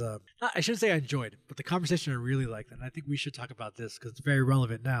T2 was, I shouldn't say I enjoyed, but the conversation I really liked, and I think we should talk about this because it's very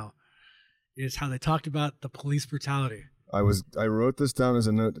relevant now, is how they talked about the police brutality. I wrote this down as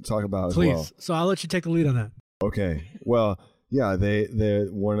a note to talk about Please. as well. So I'll let you take the lead on that. Okay. Well, yeah, they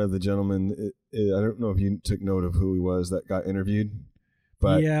one of the gentlemen, I don't know if you took note of who he was that got interviewed.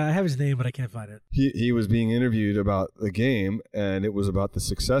 But yeah, I have his name, but I can't find it. He was being interviewed about the game, and it was about the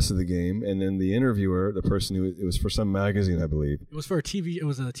success of the game. And then the interviewer, the person it was for some magazine, I believe. It was for a TV. It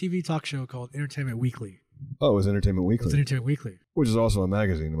was a TV talk show called Entertainment Weekly. Oh, it was Entertainment Weekly. It was Entertainment Weekly, which is also a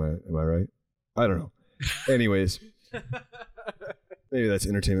magazine. Am I right? I don't know. Anyways, maybe that's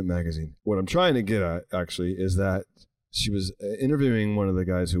Entertainment Magazine. What I'm trying to get at actually is that she was interviewing one of the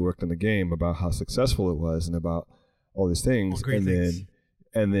guys who worked on the game about how successful it was and about all these things,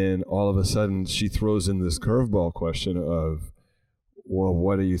 and then all of a sudden she throws in this curveball question of, well,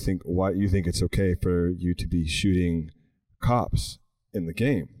 what do you think? Why do you think it's okay for you to be shooting cops in the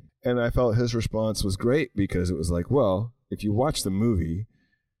game? And I felt his response was great because it was like, well, if you watch the movie,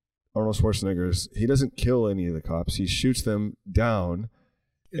 Arnold Schwarzenegger, he doesn't kill any of the cops. He shoots them down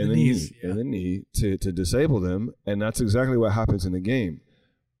in the knee to disable them. And that's exactly what happens in the game.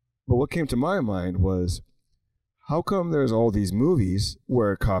 But what came to my mind was, how come there's all these movies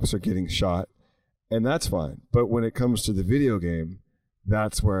where cops are getting shot and that's fine, but when it comes to the video game,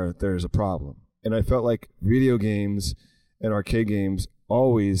 that's where there's a problem? And I felt like video games and arcade games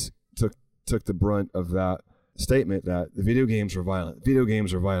always took the brunt of that statement that the video games were violent. Video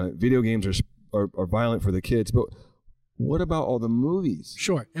games are violent. Video games are violent for the kids. But what about all the movies?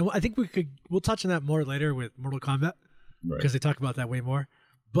 Sure. And I think we'll touch on that more later with Mortal Kombat, because they talk about that way more.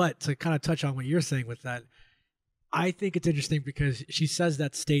 But to kind of touch on what you're saying with that, I think it's interesting because she says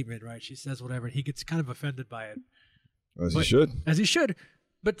that statement, right? She says whatever, and he gets kind of offended by it. As he should. As he should.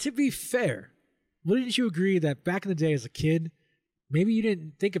 But to be fair, wouldn't you agree that back in the day as a kid, maybe you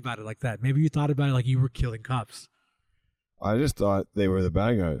didn't think about it like that? Maybe you thought about it like you were killing cops. I just thought they were the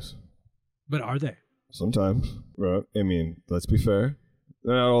bad guys. But are they? Sometimes. Right? I mean, let's be fair.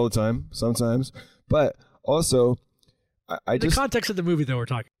 They're not all the time. Sometimes. But also, I just... the context of the movie, though, we're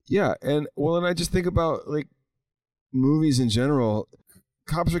talking. Yeah. And I just think about, like, movies in general.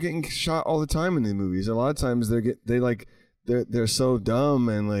 Cops are getting shot all the time in the movies. A lot of times they're so dumb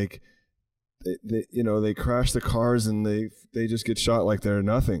and like they crash the cars and they just get shot like they're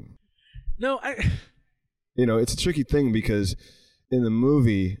nothing. No, it's a tricky thing because in the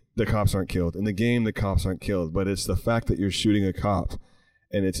movie the cops aren't killed. In the game the cops aren't killed, but it's the fact that you're shooting a cop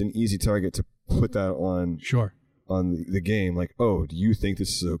and it's an easy target to put that on. Sure. On the game, like, oh, do you think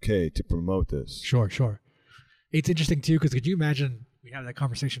this is okay to promote this? Sure. It's interesting, too, because could you imagine we have that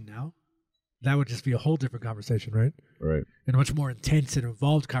conversation now? That would just be a whole different conversation, right? Right. And a much more intense and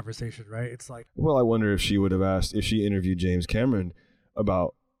involved conversation, right? It's like... Well, I wonder if she would have asked, if she interviewed James Cameron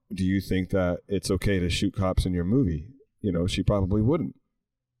about, do you think that it's okay to shoot cops in your movie? She probably wouldn't.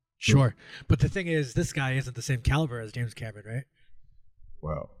 Sure. But the thing is, this guy isn't the same caliber as James Cameron, right?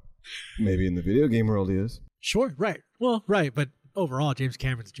 Well, maybe in the video game world he is. Sure, right. Well, right, but overall, James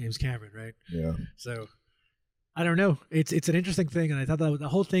Cameron's James Cameron, right? Yeah. So... I don't know. It's an interesting thing, and I thought that the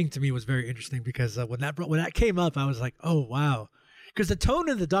whole thing to me was very interesting because when that came up, I was like, oh wow, because the tone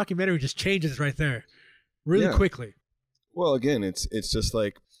of the documentary just changes right there, really quickly. Well, again, it's just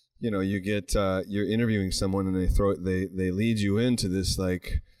like you get you're interviewing someone and they lead you into this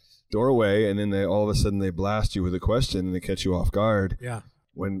like doorway, and then they all of a sudden they blast you with a question and they catch you off guard. Yeah.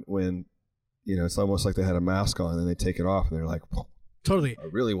 When it's almost like they had a mask on and they take it off and they're like, totally. I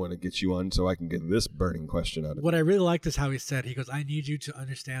really want to get you on so I can get this burning question out of What you. I really liked is how he said, he goes, I need you to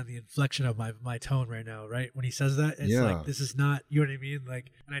understand the inflection of my tone right now, right? When he says that, it's like, this is not, you know what I mean?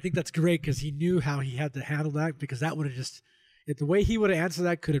 Like, and I think that's great because he knew how he had to handle that, because that would have just, the way he would have answered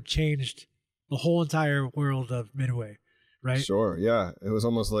that could have changed the whole entire world of Midway, right? Sure, yeah. It was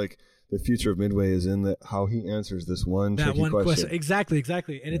almost like the future of Midway is in how he answers this one tricky question. Exactly.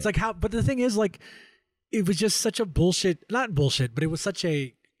 And it's like but the thing is, like, it was just such a not bullshit, but it was such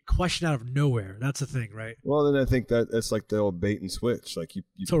a question out of nowhere. That's the thing, right? Well, then I think that it's like the old bait and switch. Like you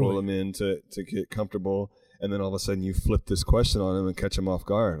totally. pull them in to get comfortable, and then all of a sudden you flip this question on them and catch them off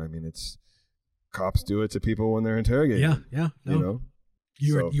guard. I mean, it's cops do it to people when they're interrogating. Yeah. No.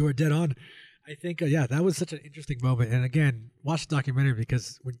 You are dead on. I think, that was such an interesting moment. And again, watch the documentary,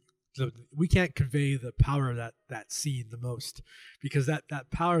 because we can't convey the power of that scene the most, because that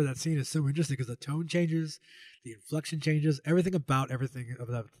power of that scene is so interesting, because the tone changes, the inflection changes, everything of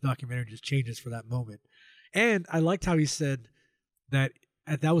that documentary just changes for that moment. And I liked how he said that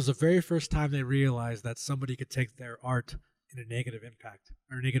was the very first time they realized that somebody could take their art in a negative impact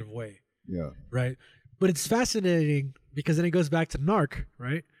or a negative way. Yeah. Right. But it's fascinating because then it goes back to Narc,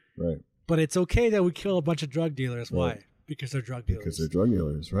 right? Right. But it's okay that we kill a bunch of drug dealers. Right. Why? Because they're drug dealers. Because they're drug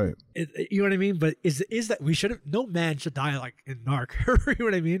dealers, right? You know what I mean? But is that we shouldn't? No man should die like in Narc. You know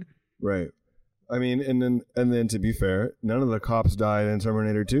what I mean? Right. I mean, and then to be fair, none of the cops died in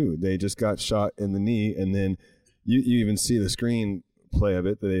Terminator 2. They just got shot in the knee, and then you even see the screen play of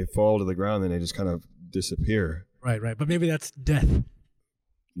it. They fall to the ground, and they just kind of disappear. Right. But maybe that's death.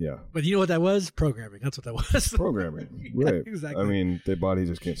 Yeah. But you know what that was? Programming. That's what that was. Programming. Right. Exactly. I mean, their body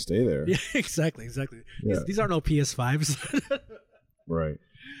just can't stay there. Yeah, exactly. Yeah. These aren't no PS5s. Right.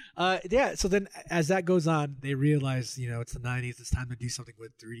 So then as that goes on, they realize, it's the 90s. It's time to do something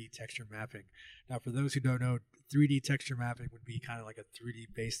with 3D texture mapping. Now, for those who don't know, 3D texture mapping would be kind of like a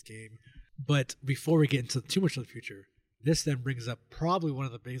 3D based game. But before we get into too much of the future, this then brings up probably one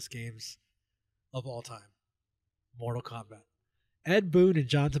of the biggest games of all time, Mortal Kombat. Ed Boon and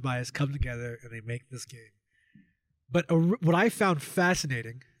John Tobias come together and they make this game. But what I found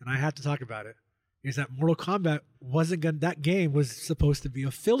fascinating, and I have to talk about it, is that Mortal Kombat that game was supposed to be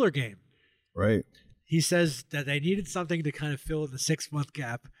a filler game. Right. He says that they needed something to kind of fill in the 6-month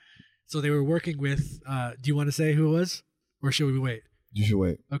gap. So they were working with, do you want to say who it was? Or should we wait? You should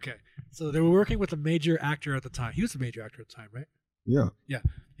wait. Okay. So they were working with a major actor at the time. He was a major actor at the time, right? Yeah. Yeah.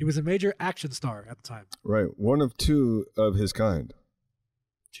 He was a major action star at the time. Right. One of two of his kind.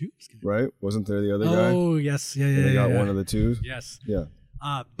 Two? Right? Wasn't there the other guy? Oh, yes. Yeah. They got one of the two? Yes. Yeah.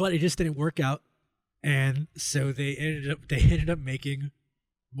 But it just didn't work out. And so they ended up making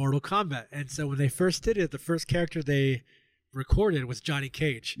Mortal Kombat. And so when they first did it, the first character they recorded was Johnny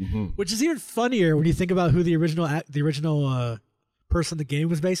Cage, which is even funnier when you think about who the original person the game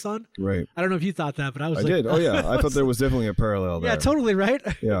was based on. Right. I don't know if you thought that, but I did. Oh yeah, I thought there was definitely a parallel there. Yeah, totally, right?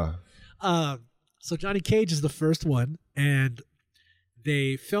 Yeah. So Johnny Cage is the first one, and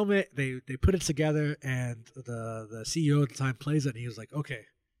they film it. They put it together, and the CEO at the time plays it, and he was like, "Okay,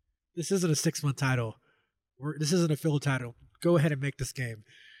 this isn't a 6-month title. This isn't a filler title. Go ahead and make this game."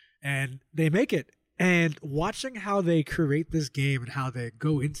 And they make it. And watching how they create this game and how they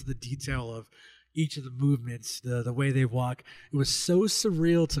go into the detail of each of the movements, the way they walk, it was so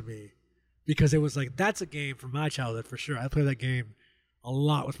surreal to me, because it was like, that's a game from my childhood for sure. I played that game a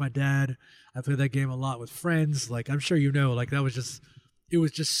lot with my dad. I played that game a lot with friends. Like, I'm sure like it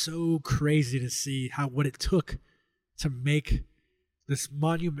was just so crazy to see what it took to make this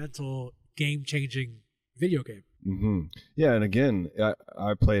monumental game-changing video game. Mm-hmm. Yeah, and again,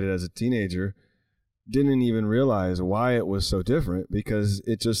 I played it as a teenager. Didn't even realize why it was so different, because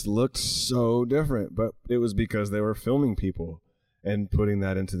it just looked so different. But it was because they were filming people and putting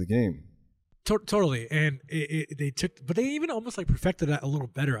that into the game. Totally. And but they even almost like perfected that a little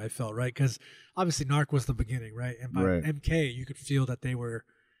better, I felt, right? Because obviously Narc was the beginning, right? And by MK, you could feel that they were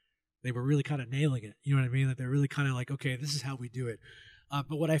really kind of nailing it. You know what I mean? That they're really kind of like, okay, this is how we do it.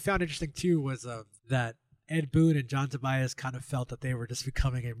 But what I found interesting too was that Ed Boon and John Tobias kind of felt that they were just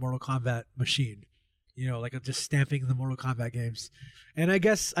becoming a Mortal Kombat machine. Like just stamping the Mortal Kombat games. And I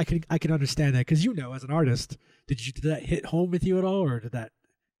guess I can understand that, because as an artist, did that hit home with you at all, or did that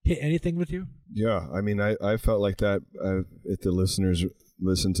hit anything with you? Yeah, I mean, I felt like that. If the listeners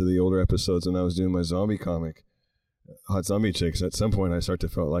listened to the older episodes when I was doing my zombie comic, Hot Zombie Chicks, at some point I started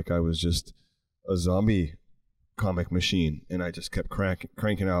to feel like I was just a zombie comic machine, and I just kept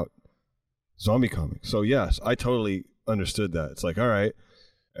cranking out zombie comics. So yes, I totally understood that. It's like, all right,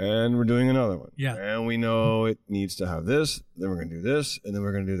 and we're doing another one. Yeah. And we know it needs to have this, then we're going to do this, and then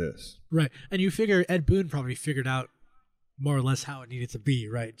we're going to do this. Right. And you figure Ed Boon probably figured out more or less how it needed to be,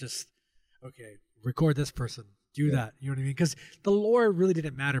 right? Just, okay, record this person, do that. You know what I mean? Because the lore really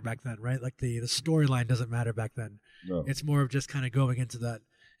didn't matter back then, right? Like the storyline doesn't matter back then. No. It's more of just kind of going into that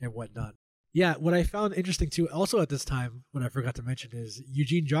and whatnot. Yeah, what I found interesting too, also at this time, what I forgot to mention is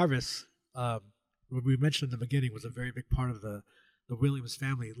Eugene Jarvis, what we mentioned in the beginning, was a very big part of the Williams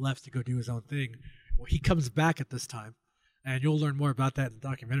family. Left to go do his own thing. Well, he comes back at this time, and you'll learn more about that in the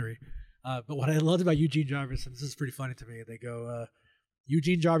documentary. But what I loved about Eugene Jarvis, and this is pretty funny to me, they go,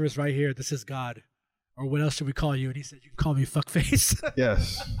 Eugene Jarvis right here, this is God. Or what else should we call you? And he said, you can call me fuckface.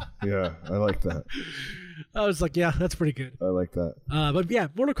 Yes. Yeah, I like that. I was like, yeah, that's pretty good. I like that. But yeah,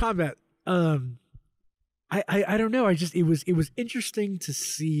 Mortal Kombat. I don't know. It was interesting to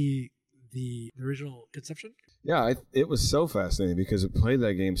see the original conception. Yeah, it was so fascinating because it played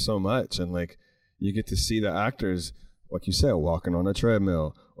that game so much, and like you get to see the actors, like you said, walking on a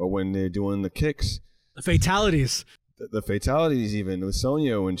treadmill, or when they're doing the kicks, the fatalities. The fatalities, even with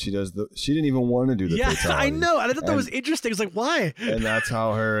Sonya when she does she didn't even want to do the fatalities. Yeah, I know. I thought that was interesting. It's like, why? And that's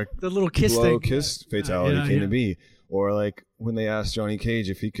how her the little kiss fatality came to be. Or like when they asked Johnny Cage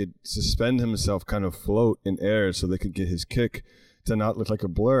if he could suspend himself, kind of float in air so they could get his kick to not look like a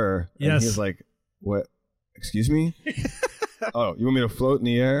blur. Yes. And he was like, what? Excuse me? Oh, you want me to float in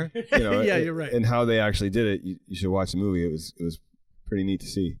the air? You know, yeah, you're right. And how they actually did it, you should watch the movie. It was pretty neat to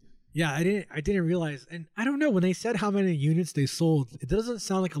see. Yeah, I didn't realize, and I don't know, when they said how many units they sold, it doesn't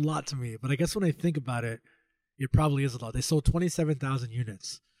sound like a lot to me, but I guess when I think about it, it probably is a lot. They sold 27,000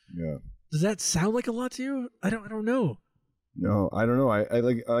 units. Yeah. Does that sound like a lot to you? I don't know. No, I don't know. I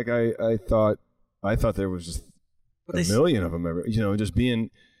thought there was just a million of them ever. You know, just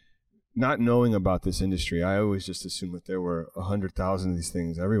not knowing about this industry, I always just assumed that there were 100,000 of these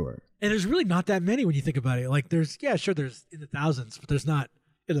things everywhere. And there's really not that many when you think about it. Like there's in the thousands, but there's not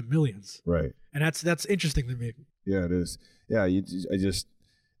in the millions. Right. And that's interesting to me. Yeah, it is. Yeah, I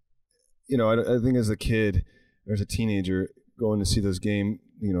think as a kid, or as a teenager, going to see those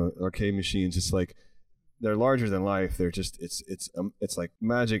arcade machines, it's like they're larger than life. They're just it's like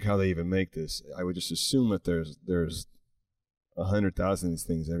magic how they even make this. I would just assume that there's 100,000 of these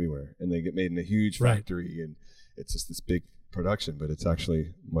things everywhere, and they get made in a huge factory, and it's just this big production. But it's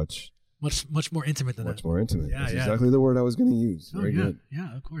actually much more intimate than that. Much more intimate. Yeah, that's exactly the word I was going to use. Very good.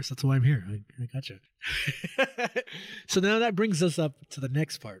 Yeah, of course. That's why I'm here. I gotcha. So now that brings us up to the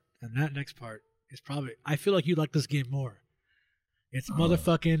next part, and that next part is probably, I feel like you like this game more. It's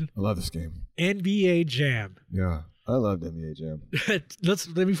motherfucking. I love this game. NBA Jam. Yeah, I loved NBA Jam.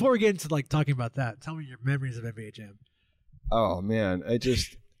 Before we get into like talking about that, tell me your memories of NBA Jam. Oh man,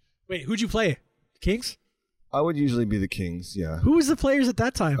 wait. Who'd you play? Kings? I would usually be the Kings. Yeah. Who was the players at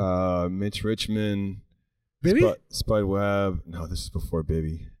that time? Mitch Richmond, Bibby, Spud Webb. No, this is before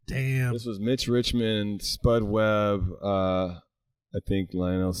Bibby. Damn. This was Mitch Richmond, Spud Webb. I think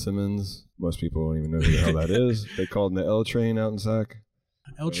Lionel Simmons. Most people don't even know who the hell that is. They called him the L Train out in Sac.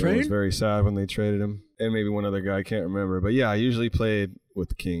 L Train? I was very sad when they traded him. And maybe one other guy, I can't remember. But yeah, I usually played with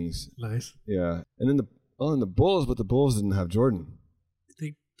the Kings. Nice. Yeah. And then the Bulls, but the Bulls didn't have Jordan.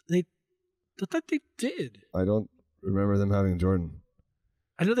 I thought they did. I don't remember them having Jordan.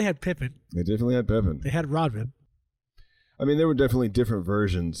 I know they had Pippen. They definitely had Pippen. They had Rodman. I mean, there were definitely different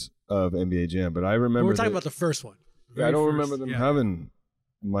versions of NBA Jam, but I remember... We're talking about the first one. I don't remember them having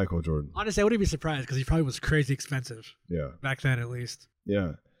Michael Jordan. Honestly, I wouldn't be surprised because he probably was crazy expensive. Yeah. Back then, at least.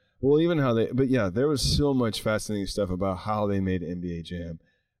 Yeah. Well, even how they... But yeah, there was so much fascinating stuff about how they made NBA Jam.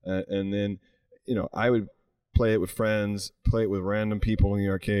 And then, I would play it with friends, play it with random people in the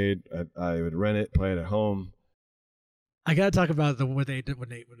arcade. I would rent it, play it at home. I gotta talk about what they did when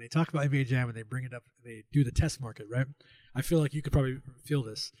they talk about NBA Jam and they bring it up. They do the test market, right? I feel like you could probably feel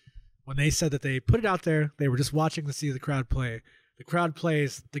this when they said that they put it out there. They were just watching to see the crowd play. The crowd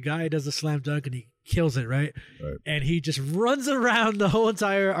plays. The guy does a slam dunk and he kills it, right? And he just runs around the whole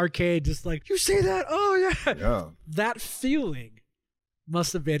entire arcade, just like, you see that? Oh yeah. Yeah. That feeling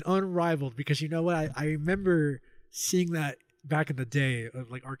must have been unrivaled because you know what? I remember seeing that back in the day of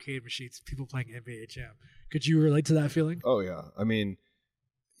like arcade machines, people playing NBA Jam. Could you relate to that feeling? Oh yeah. I mean,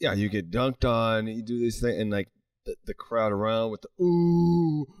 yeah, you get dunked on, you do this thing, and like the crowd around with the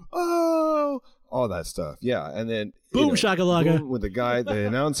ooh, oh, all that stuff. Yeah, and then boom shakalaka with the guy, the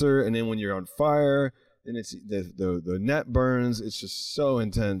announcer, and then when you're on fire. And it's the net burns. It's just so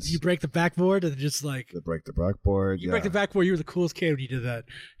intense. You break the backboard and just like... break the backboard, You break the backboard. You were the coolest kid when you did that.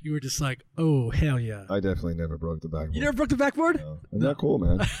 You were just like, oh, hell yeah. I definitely never broke the backboard. You never broke the backboard? No. I'm not cool,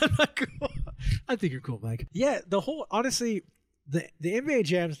 man. I'm not cool. I think you're cool, Mike. Yeah, honestly, the NBA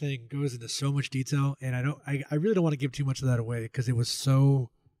Jam thing goes into so much detail, and I really don't want to give too much of that away because it was so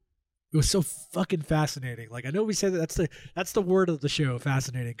fucking fascinating. Like, I know we said that's the word of the show,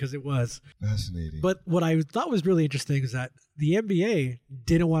 fascinating, because it was fascinating. But what I thought was really interesting is that the NBA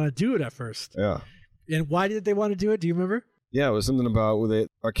didn't want to do it at first. Yeah. And why did they want to do it? Do you remember? Yeah, it was something about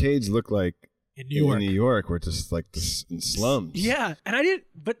arcades look like in New York, were just like in slums. Yeah, and I didn't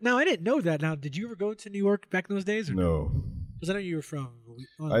know that. Now, did you ever go to New York back in those days? Or no? Because I know you were from.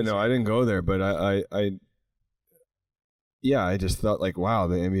 I know I didn't go there, but I just thought like, wow,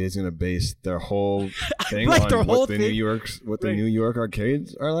 the NBA is going to base their whole thing like on what the right. New York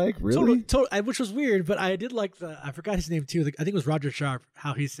arcades are like. Really? Totally, which was weird, but I did like I forgot his name too. I think it was Roger Sharp.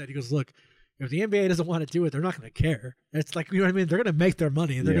 How he said, he goes, look, if the NBA doesn't want to do it, they're not going to care. It's like, you know what I mean? They're going to make their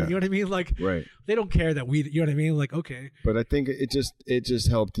money. They're gonna, you know what I mean? Like, right. They don't care that we, you know what I mean? Like, okay. But I think it just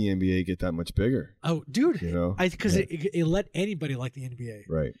helped the NBA get that much bigger. Oh, dude. You know? Because it let anybody like the NBA.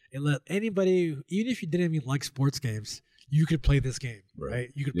 Right. It let anybody, even if you didn't even like sports games, you could play this game.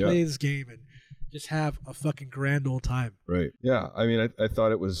 Right. You could play this game and just have a fucking grand old time. Right. Yeah. I mean, I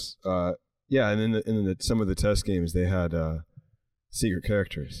thought it was, and then some of the test games, they had secret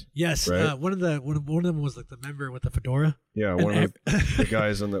characters. Yes, right? One of them was like the member with the fedora. Yeah, one of the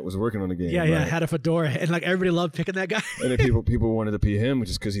guys that was working on the game. Yeah, had a fedora, and like everybody loved picking that guy. And then people wanted to be him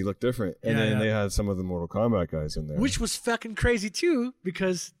just because he looked different. And then they had some of the Mortal Kombat guys in there, which was fucking crazy too,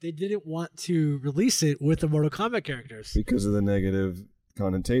 because they didn't want to release it with the Mortal Kombat characters because of the negative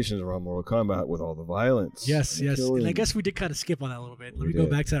connotations around Mortal Kombat with all the violence. Yes, and I guess we did kind of skip on that a little bit. Let me go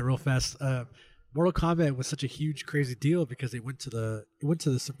back to that real fast. Mortal Kombat was such a huge, crazy deal because it went to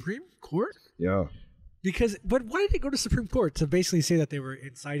the Supreme Court. Yeah. But why did it go to Supreme Court to basically say that they were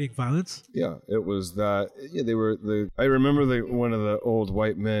inciting violence? Yeah, it was that. Yeah, they were I remember one of the old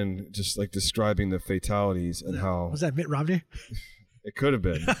white men just like describing the fatalities and how was that Mitt Romney? It could have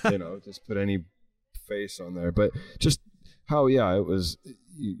been, just put any face on there, but just how it was.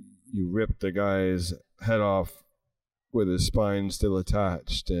 You ripped the guy's head off with his spine still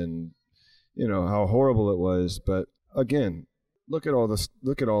attached, and how horrible it was. But again, look at all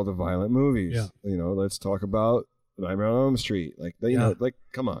the violent movies. Yeah. Let's talk about Nightmare on Elm Street. Like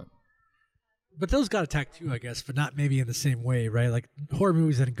come on. But those got attacked too, I guess, but not maybe in the same way, right? Like horror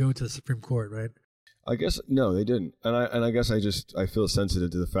movies didn't go to the Supreme Court, right? I guess no, they didn't. And I guess I feel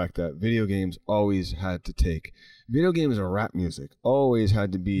sensitive to the fact that video games always had to take. Video games and rap music always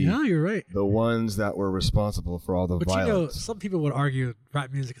had to be. Yeah, you're right. The ones that were responsible for all the violence. Some people would argue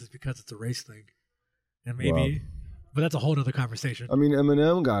rap music is because it's a race thing, and maybe, but that's a whole other conversation. I mean,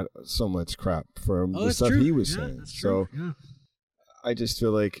 Eminem got so much crap for the stuff he was saying. That's true. So I just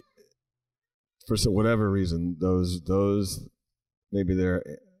feel like, for whatever reason, those maybe they're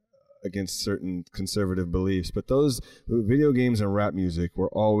against certain conservative beliefs, but those video games and rap music were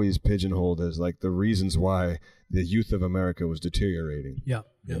always pigeonholed as like the reasons why the youth of America was deteriorating. Yeah.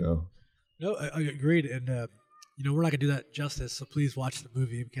 No, I agreed, and we're not gonna do that justice. So please watch the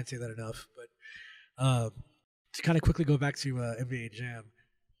movie. We can't say that enough. But to kind of quickly go back to NBA Jam,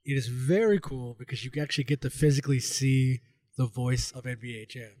 it is very cool because you actually get to physically see the voice of NBA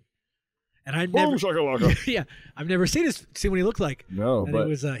Jam. And I've never, I've never seen what he looked like. No, and but it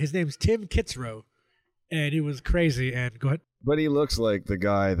was his name's Tim Kitzrow, and it was crazy. And go ahead. But he looks like the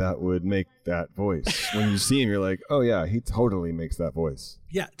guy that would make that voice. When you see him, you're like, oh yeah, he totally makes that voice.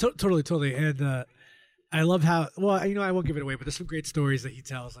 Yeah, totally. And I love how I won't give it away, but there's some great stories that he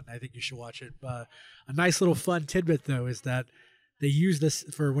tells, and I think you should watch it. A nice little fun tidbit though is that they use this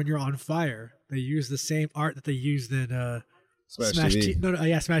for when you're on fire. They use the same art that they used in. Smash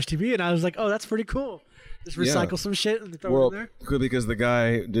TV. Smash TV, and I was like, oh, that's pretty cool. Just recycle some shit and throw it in there. Good, because the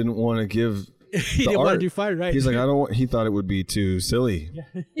guy didn't want to give. He didn't want to do fire, right? He's like, he thought it would be too silly,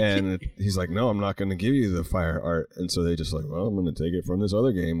 and he's like, no, I'm not going to give you the fire art. And so they just like, well, I'm going to take it from this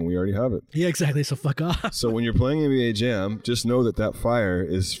other game, and we already have it. Yeah, exactly. So fuck off. So when you're playing NBA Jam, just know that fire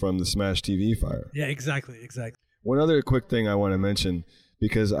is from the Smash TV fire. Yeah, exactly. One other quick thing I want to mention,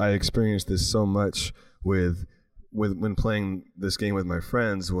 because I experienced this so much when playing this game with my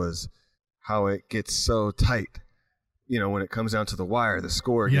friends, was how it gets so tight. When it comes down to the wire, the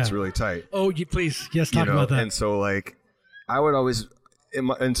score gets really tight. Oh, please, yes, talk about that. And so, like, I would always,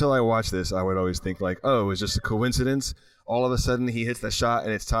 until I watched this, I would always think like, oh, it was just a coincidence. All of a sudden, he hits the shot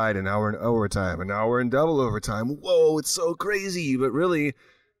and it's tied, and now we're in overtime, and now we're in double overtime. Whoa, it's so crazy. But really,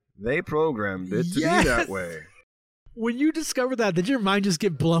 they programmed it to be that way. When you discovered that, did your mind just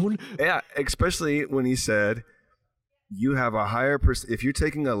get blown? Yeah, especially when he said, you have a higher if you're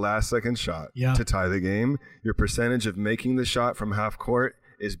taking a last-second shot to tie the game, your percentage of making the shot from half court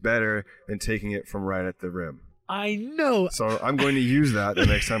is better than taking it from right at the rim. I know. So I'm going to use that the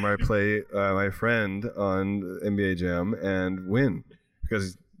next time I play my friend on NBA Jam and win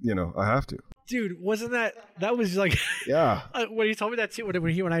because, I have to. Dude, wasn't that was like, Yeah. When he told me that too,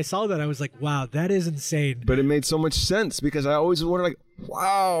 when I saw that, I was like, wow, that is insane. But it made so much sense because I always wondered, like,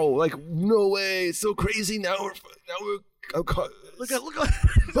 wow, like, no way, it's so crazy. Now we're look at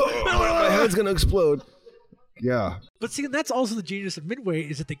my head's going to explode. Yeah. But see, that's also the genius of Midway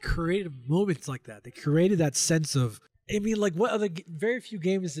is that they created moments like that. They created that sense of, I mean, like what other, very few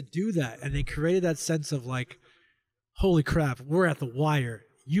games that do that. And they created that sense of like, holy crap, we're at the wire.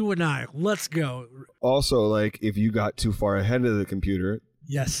 You and I, let's go. Also, like if you got too far ahead of the computer,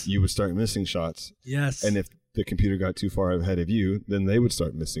 yes, you would start missing shots. Yes. And if the computer got too far ahead of you, then they would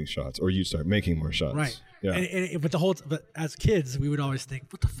start missing shots or you'd start making more shots. Right. Yeah. But as kids, we would always think,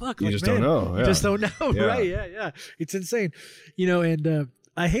 what the fuck? You like, just man, don't know. You just don't know. Yeah. Right. Yeah. It's insane. And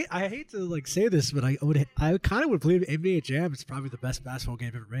I hate to like say this, but I kind of would believe NBA Jam is probably the best basketball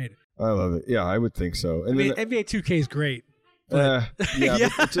game ever made. I love it. Yeah, I would think so. And NBA 2K is great. But,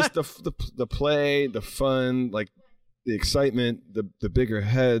 but just the play, the fun, like the excitement, the bigger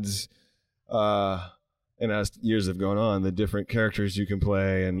heads, and as years have gone on, the different characters you can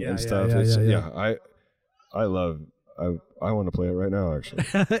play and stuff. I want to play it right now, actually.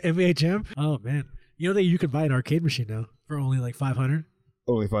 NBA Jam? Oh, man. You know that you can buy an arcade machine now for only like $500?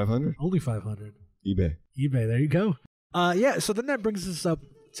 Only $500? Only $500. eBay, there you go. So then that brings us up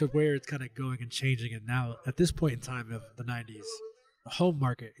to where it's kind of going and changing. And now, at this point in time of the 90s, the home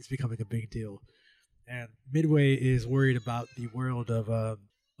market is becoming a big deal. And Midway is worried about the world of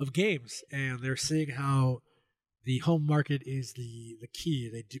games. And they're seeing how the home market is the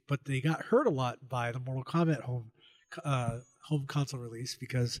key. But they got hurt a lot by the Mortal Kombat home console release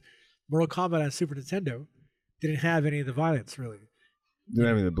because Mortal Kombat on Super Nintendo didn't have any of the violence, really. Didn't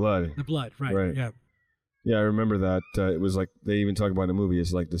have any of the blood. The blood, right. Yeah. Yeah, I remember that. It was like, they even talk about in the movie,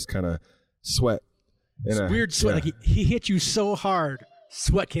 it's like this kind of sweat. Weird sweat. Yeah. Like he hit you so hard,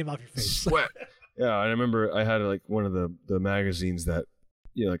 sweat came off your face. Sweat. Yeah, and I remember I had like one of the magazines that,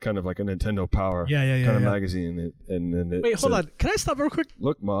 kind of like a Nintendo Power kind of magazine. And then it Wait, hold on. Can I stop real quick?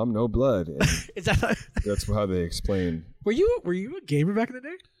 Look, Mom, no blood. Is that that's how they explain. Were you a gamer back in the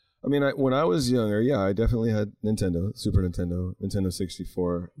day? I mean, when I was younger, I definitely had Nintendo, Super Nintendo, Nintendo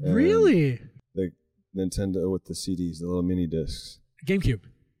 64. Really? The Nintendo with the CDs, the little mini discs. GameCube.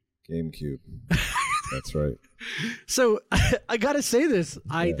 That's right. So I gotta say this.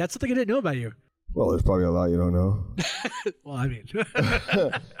 That's something I didn't know about you. Well, there's probably a lot you don't know. Well, I mean.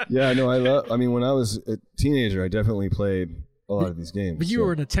 Yeah, no, I mean, when I was a teenager, I definitely played a lot of these games. But you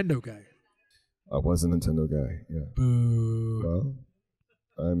were a Nintendo guy. I was a Nintendo guy, yeah. Boo. Well,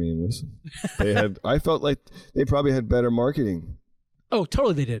 I mean, listen. I felt like they probably had better marketing. Oh,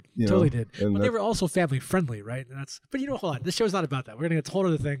 totally they did. Totally did. But they were also family friendly, right? But hold on. This show's not about that. We're going to get a whole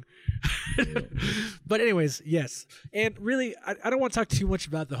other thing. But anyways, yes. And really, I don't want to talk too much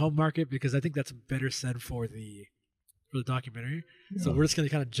about the home market because I think that's better said for the documentary. Yeah. So we're just going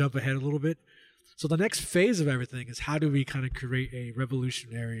to kind of jump ahead a little bit. So the next phase of everything is how do we kind of create a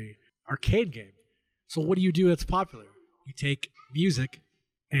revolutionary arcade game? So what do you do that's popular? You take music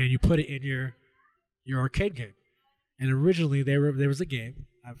and you put it in your arcade game. And originally, there was a game,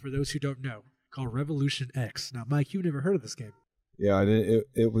 for those who don't know, called Revolution X. Now, Mike, you've never heard of this game. Yeah, I didn't.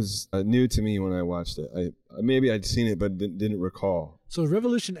 It was new to me when I watched it. Maybe I'd seen it, but didn't recall. So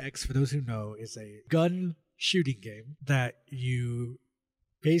Revolution X, for those who know, is a gun shooting game that you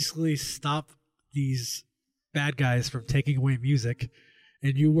basically stop these bad guys from taking away music,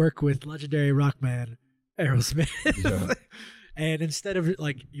 and you work with legendary rock band Aerosmith. Yeah. And instead of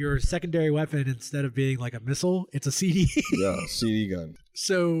like your secondary weapon, instead of being like a missile, it's a CD. Yeah, CD gun.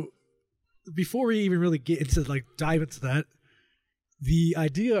 So before we even really get into dive into that, the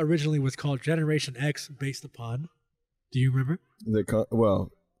idea originally was called Generation X, based upon. Do you remember?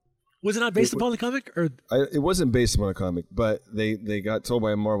 Was it not based upon the comic, or it wasn't based upon a comic? But they got told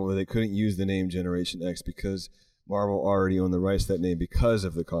by Marvel that they couldn't use the name Generation X because Marvel already owned the rights to that name because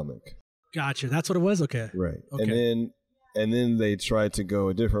of the comic. Gotcha. That's what it was. Okay. Right. Okay. And then they tried to go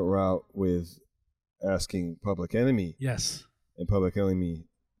a different route with asking Public Enemy. Yes. And Public Enemy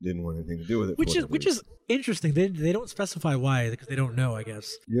didn't want anything to do with it. Which is interesting. They don't specify why because they don't know, I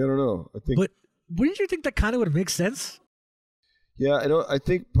guess. Yeah, I don't know. But wouldn't you think that kind of would make sense? Yeah, I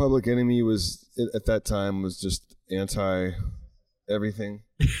think Public Enemy was at that time was just anti everything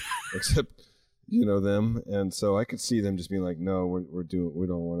except them, and so I could see them just being like, no, we don't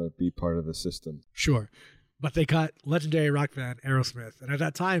want to be part of the system. Sure. but they got legendary rock band Aerosmith. And at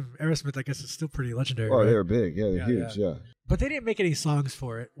that time, Aerosmith, I guess, is still pretty legendary. Oh, right? they were big. Yeah, they're huge. Yeah. But they didn't make any songs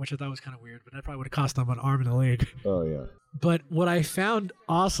for it, which I thought was kind of weird. But that probably would have cost them an arm and a leg. Oh, yeah. But what I found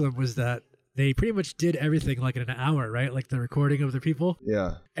awesome was that they pretty much did everything like in an hour, right? Like the recording of the people.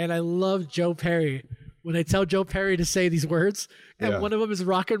 Yeah. And I love Joe Perry when they tell Joe Perry to say these words, and one of them is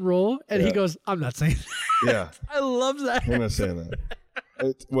rock and roll, and he goes, "I'm not saying that." Yeah. I love that. I'm not saying that.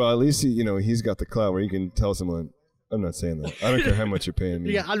 Well, at least he's got the clout where you can tell someone, "I'm not saying that. I don't care how much you're paying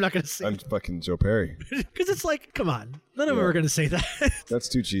me." Yeah, I'm not gonna say. I'm fucking Joe Perry. Because it's like, come on, none of them are gonna say that. That's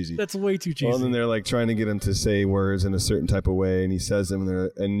too cheesy. That's way too cheesy. Well, and then they're like trying to get him to say words in a certain type of way, and he says them,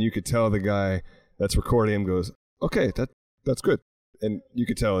 and you could tell the guy that's recording him goes, "Okay, that's good." And you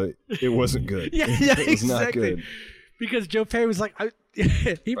could tell it wasn't good. It was not good. Because Joe Perry was like,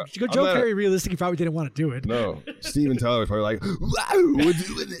 Joe Perry realistically probably didn't want to do it. No. Steven Tyler was probably like, "Wow, we're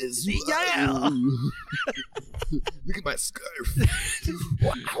doing this. Yeah. Look at my scarf.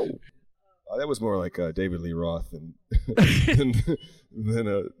 Wow." That was more like David Lee Roth than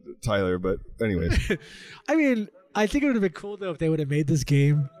Tyler. But anyways. I mean, I think it would have been cool, though, if they would have made this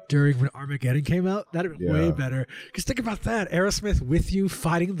game during when Armageddon came out. That would have been way better. Because think about that. Aerosmith with you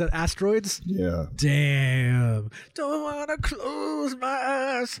fighting the asteroids. Yeah. Damn. Don't want to close my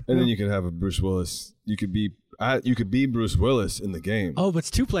eyes. And then you could have a Bruce Willis. You could be Bruce Willis in the game. Oh, but it's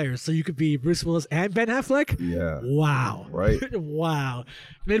two players. So you could be Bruce Willis and Ben Affleck? Yeah. Wow. Right. Wow.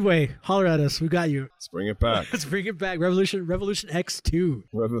 Midway, holler at us. We got you. Let's bring it back. Let's bring it back. Revolution X2.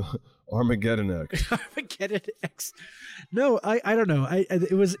 Armageddon X. Armageddon X. No, I don't know.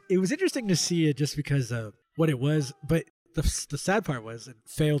 It was interesting to see it just because of what it was, but the sad part was it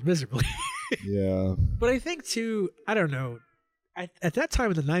failed miserably. Yeah. But I think too, I don't know. At that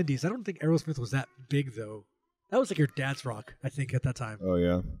time in the 90s, I don't think Aerosmith was that big though. That was like your dad's rock, I think, at that time. Oh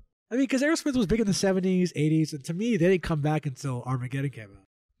yeah. I mean, because Aerosmith was big in the 70s, 80s, and to me, they didn't come back until Armageddon came out.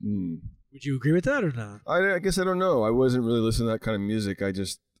 Would you agree with that or not? I guess I don't know. I wasn't really listening to that kind of music. I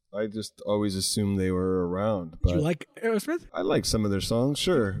just always assumed they were around. But do you like Aerosmith? I like some of their songs,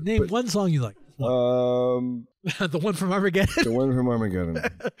 sure. Name one song you like. The one from Armageddon? The one from Armageddon.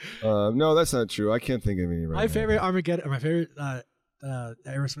 No, that's not true. I can't think of any right now. My favorite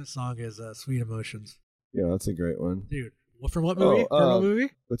Aerosmith song is Sweet Emotions. Yeah, that's a great one. Dude, from what movie? From what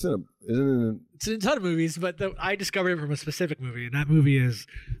movie? It's in a ton of movies, but I discovered it from a specific movie, and that movie is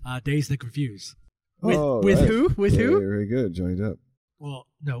Dazed and Confused. With who? With who? Very good, Johnny Depp. Well,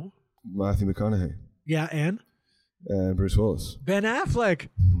 no. Matthew McConaughey. Yeah, and Bruce Willis. Ben Affleck.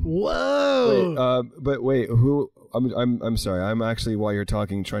 Whoa. Wait, who? I'm sorry. I'm actually, while you're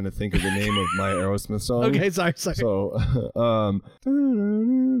talking, trying to think of the name of my Aerosmith song. Okay, sorry. So,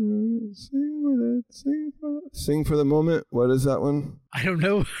 sing for the moment. What is that one? I don't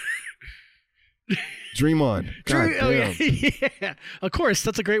know. Dream On. God damn. Yeah. Of course,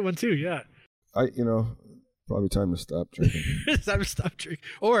 that's a great one too. Yeah. Probably time to stop drinking. It's time to stop drinking,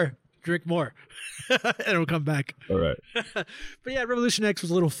 or drink more, and it'll come back. All right. But yeah, Revolution X was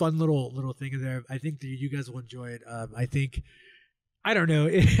a little fun little thing in there. I think that you guys will enjoy it. I don't know.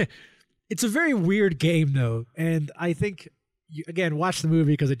 It's a very weird game though, and I think again watch the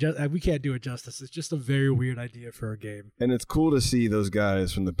movie because we can't do it justice. It's just a very weird idea for a game. And it's cool to see those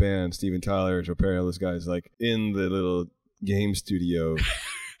guys from the band, Steven Tyler, Joe Perry, those guys like in the little game studio.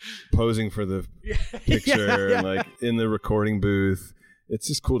 Posing for the picture and like in the recording booth. It's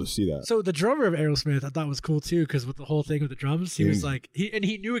just cool to see that. So the drummer of Aerosmith I thought was cool too, because with the whole thing with the drums, he was like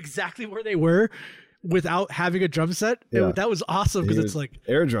he knew exactly where they were without having a drum set. That was awesome because it's like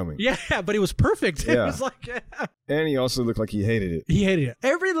air drumming. Yeah, but it was perfect. Yeah. It was like and he also looked like he hated it. He hated it.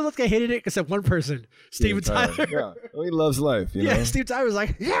 Everybody looked like he hated it except one person, Steven Tyler. Yeah, well, he loves life. You know? Steven Tyler was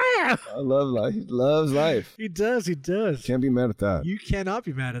like, yeah, I love life. He loves life. He does. Can't be mad at that. You cannot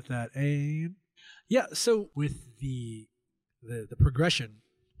be mad at that. And yeah, so with the progression,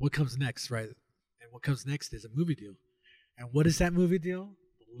 what comes next, right? And what comes next is a movie deal. And what is that movie deal?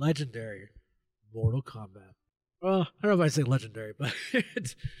 Legendary Mortal Kombat. Well, I don't know if I say legendary, but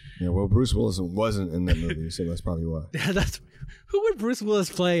yeah. Well, Bruce Willis wasn't in that movie, so that's probably why. Yeah, who would Bruce Willis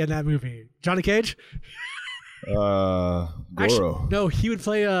play in that movie? Johnny Cage? Goro. Actually, no, he would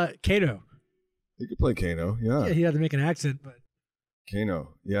play Kano. He could play Kano. Yeah. He had to make an accent, but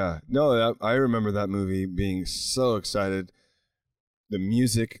Kano. Yeah. No, I remember that movie being so excited. The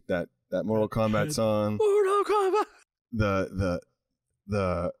music, that Mortal Kombat song. Mortal Kombat.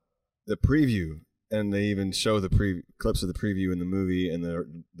 The preview, and they even show the clips of the preview in the movie, and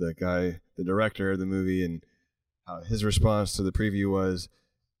the director of the movie, and how his response to the preview was,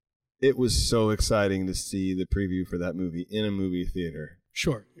 it was so exciting to see the preview for that movie in a movie theater.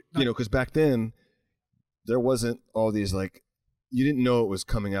 Sure. Because back then, there wasn't all these like, you didn't know it was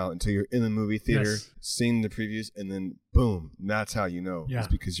coming out until you're in the movie theater, seeing the previews, and then boom, that's how you know. Yeah. It's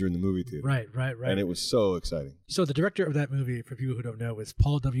because you're in the movie theater. Right. And it was so exciting. So the director of that movie, for people who don't know, is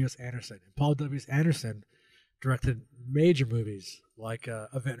Paul W.S. Anderson. And Paul W.S. Anderson directed major movies like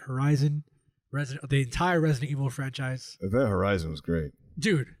Event Horizon, the entire Resident Evil franchise. Event Horizon was great.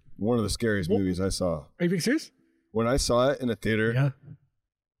 Dude. One of the scariest movies I saw. Are you being serious? When I saw it in a theater,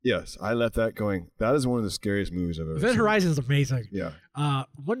 yes, I left that going, that is one of the scariest movies I've ever seen. Event Horizon is amazing. Yeah.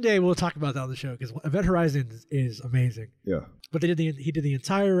 One day we'll talk about that on the show because Event Horizon is amazing. Yeah. But he did the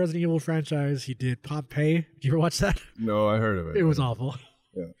entire Resident Evil franchise. He did Pompeii. Did you ever watch that? No, I heard of it. It was awful.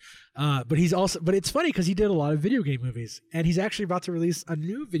 Yeah. But it's funny because he did a lot of video game movies, and he's actually about to release a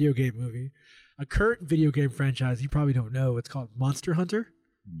new video game movie, a current video game franchise you probably don't know. It's called Monster Hunter.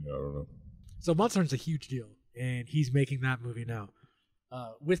 No, I don't know. So Monster Hunter's a huge deal, and he's making that movie now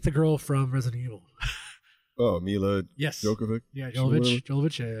with the girl from Resident Evil. Oh, Mila Jovovich? Yeah,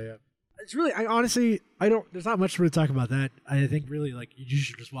 Jovovich. Yeah. It's really, there's not much to really talk about that. I think really, like, you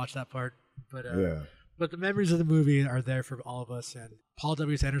should just watch that part. But But the memories of the movie are there for all of us. And Paul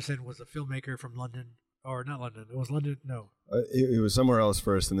W.S. Anderson was a filmmaker from London, or not London. It was London. No, he was somewhere else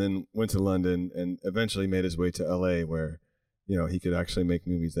first, and then went to London, and eventually made his way to L.A., where he could actually make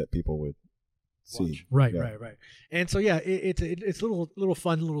movies that people would see. Right. And so it's a little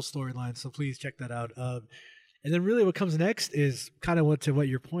fun little storyline. So please check that out. And then really what comes next is kind of what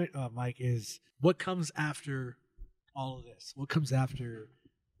your point, Mike, is what comes after all of this. What comes after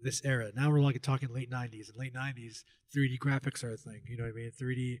this era? Now we're like talking late 90s. In late 90s, 3D graphics are a thing. You know what I mean?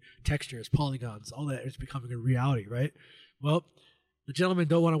 3D textures, polygons, all that is becoming a reality, right? Well, the gentlemen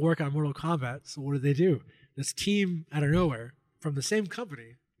don't want to work on Mortal Kombat, so what do? This team out of nowhere from the same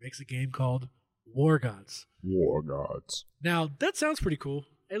company makes a game called War Gods. War Gods. Now, that sounds pretty cool.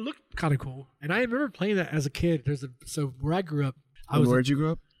 It looked kind of cool. And I remember playing that as a kid. So where I grew up... Where'd you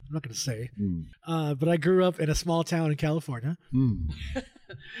grow up? I'm not going to say. But I grew up in a small town in California.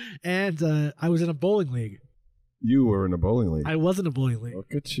 And I was in a bowling league. You were in a bowling league? I was in a bowling league.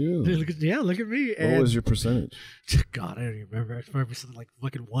 Look at you. Look at me. What was your percentage? God, I don't even remember. I remember something like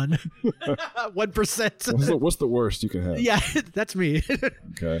fucking 1%. What's the worst you can have? Yeah, that's me.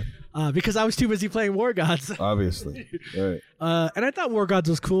 Okay. Because I was too busy playing War Gods. Obviously. Right. And I thought War Gods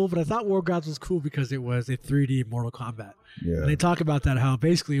was cool, but I thought War Gods was cool because it was a 3D Mortal Kombat. Yeah. And they talk about that, how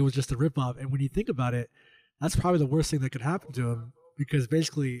basically it was just a ripoff. And when you think about it, that's probably the worst thing that could happen to them, because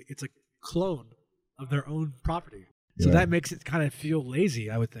basically it's a clone of their own property. So that makes it kind of feel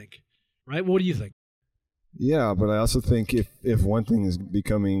lazy, I would think. Right? What do you think? Yeah, but I also think if one thing is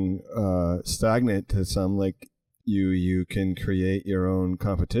becoming stagnant to some, like you can create your own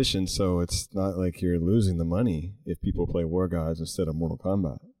competition, so it's not like you're losing the money if people play War Gods instead of Mortal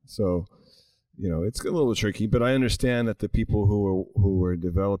Kombat. So, it's a little tricky, but I understand that the people who were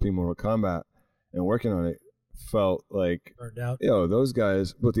developing Mortal Kombat and working on it felt like burned out. Those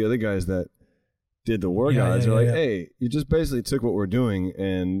guys, but the other guys that did the War Gods are like, hey, you just basically took what we're doing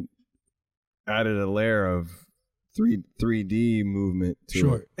and added a layer of 3D movement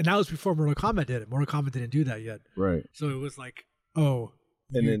to it. And that was before Mortal Kombat did it. Mortal Kombat didn't do that yet. Right. So it was like, and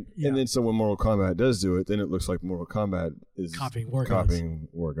then so when Mortal Kombat does do it, then it looks like Mortal Kombat is copying War Gods.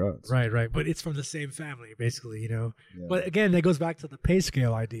 Right. But it's from the same family, basically, Yeah. But again, that goes back to the pay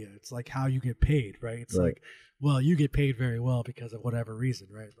scale idea. It's like how you get paid, right? It's like, well, you get paid very well because of whatever reason,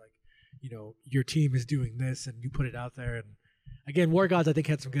 right? Like, your team is doing this and you put it out there. And again, War Gods, I think,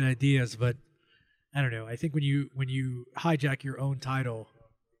 had some good ideas, but I don't know. I think when you hijack your own title,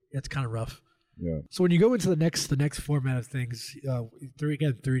 it's kind of rough. Yeah. So when you go into the next format of things,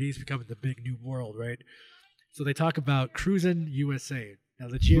 3D is becoming the big new world, right? So they talk about Cruisin' USA. Now,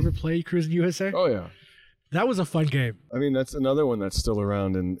 did you ever play Cruisin' USA? Oh yeah, that was a fun game. I mean, that's another one that's still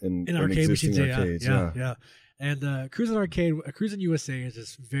around in arcade machines. Arcades. Yeah. And Cruisin' USA is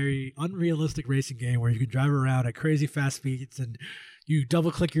this very unrealistic racing game where you can drive around at crazy fast speeds, and you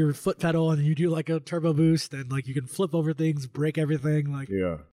double click your foot pedal and you do like a turbo boost, and like you can flip over things, break everything. Like,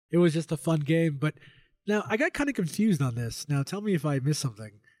 it was just a fun game. But now I got kind of confused on this. Now tell me if I missed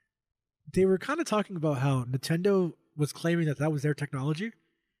something. They were kind of talking about how Nintendo was claiming that was their technology.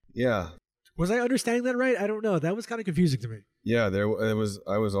 Yeah. Was I understanding that right? I don't know. That was kind of confusing to me. Yeah, I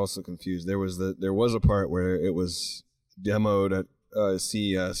was also confused. There was a part where it was demoed at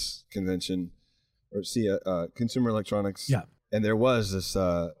CES convention or Consumer Electronics. Yeah. And there was this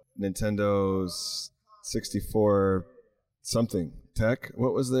Nintendo 64 something Tech.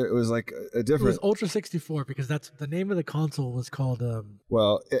 What was there? It was like a It different. was Ultra 64 because that's the name of the console was called.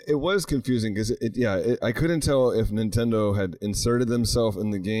 Well, it was confusing because I couldn't tell if Nintendo had inserted themselves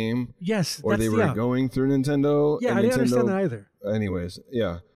in the game. Yes, or they were going through Nintendo. Yeah, and I didn't Nintendo, understand that either. Anyways,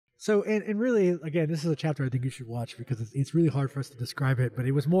 yeah. So, and really, again, this is a chapter I think you should watch because it's really hard for us to describe it. But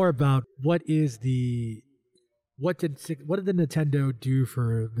it was more about what did the Nintendo do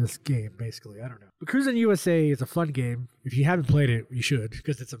for this game? Basically, I don't know. But Cruis'n USA is a fun game. If you haven't played it, you should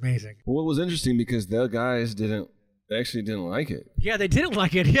because it's amazing. Well, it was interesting because the guys actually didn't like it. Yeah, they didn't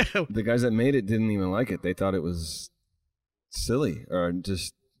like it. Yeah, the guys that made it didn't even like it. They thought it was silly or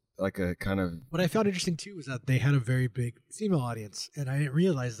just like a kind of. What I found interesting too was that they had a very big female audience, and I didn't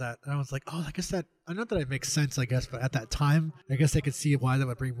realize that. And I was like, oh, I guess that. Not that it makes sense, I guess, but at that time, I guess I could see why that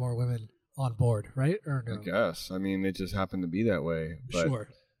would bring more women on board, right? Or no? I guess. I mean, it just happened to be that way. But, sure.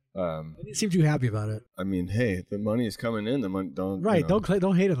 They didn't seem too happy about it. I mean, hey, the money is coming in. The money don't. Right. You know.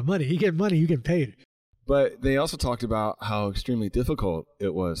 Don't hate on the money. You get money, you get paid. But they also talked about how extremely difficult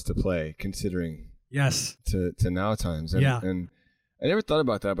it was to play, considering. Yes. To now times. And, yeah. And I never thought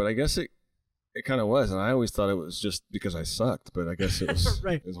about that, but I guess it kind of was, and I always thought it was just because I sucked, but I guess it was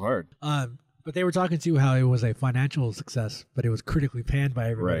right. It was hard. But they were talking to how it was a financial success, but it was critically panned by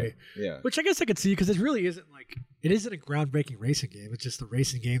everybody. Right. Yeah. Which I guess I could see because it really isn't it isn't a groundbreaking racing game. It's just a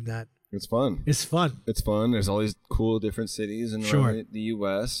racing game that it's fun. It's fun. It's fun. There's all these cool different cities in the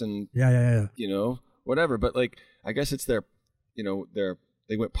U.S. and yeah. You know, whatever. But I guess it's their,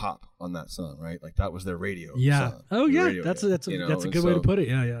 they went pop on that song, right? Like that was their radio. Yeah. Song, oh yeah. That's a good way to put it.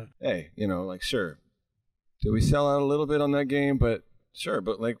 Yeah. Hey, sure. Did we sell out a little bit on that game? But sure.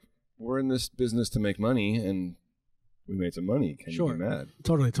 But we're in this business to make money, and we made some money. Can you be mad?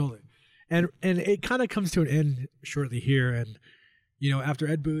 Totally. And it kind of comes to an end shortly here. And after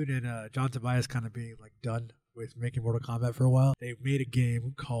Ed Boon and John Tobias kind of being done with making Mortal Kombat for a while, they made a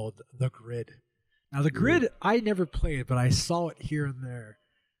game called The Grid. Now, The Grid, I never played, but I saw it here and there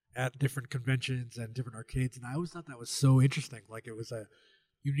at different conventions and different arcades, and I always thought that was so interesting. It was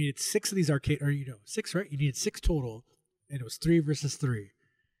you needed 6 of these arcade, or 6, right? You needed 6 total, and it was 3 versus 3.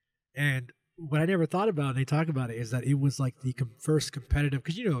 And what I never thought about, and they talk about it, is that it was the first competitive,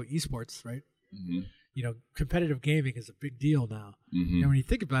 because esports, right? Mm-hmm. Competitive gaming is a big deal now. Mm-hmm. And when you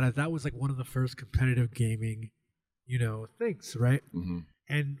think about it, that was one of the first competitive gaming, things, right? Mm-hmm.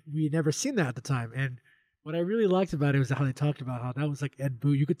 And we had never seen that at the time. And what I really liked about it was how they talked about how that was Ed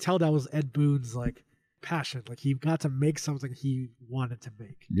Boon. You could tell that was Ed Boon's passion. He got to make something he wanted to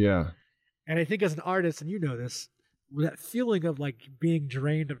make. Yeah. And I think as an artist, and this, that feeling of being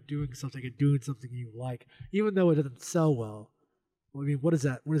drained of doing something and doing something you like, even though it doesn't sell well. I mean, what is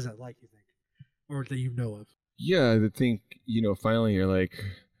that like, you think? Or that you know of? Yeah, I think, finally you're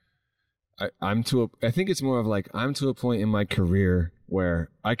I think it's more of I'm to a point in my career where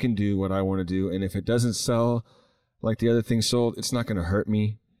I can do what I want to do. And if it doesn't sell like the other thing sold, it's not going to hurt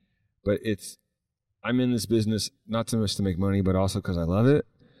me. But I'm in this business not so much to make money, but also because I love it.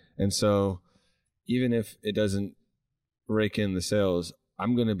 And so even if it doesn't rake in the sales,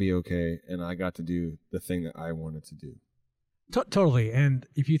 I'm going to be okay. And I got to do the thing that I wanted to do. Totally. And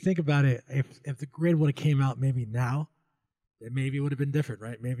if you think about it, if the Grid would have came out maybe now, then maybe it would have been different,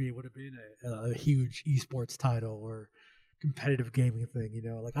 right? Maybe it would have been a huge esports title or competitive gaming thing,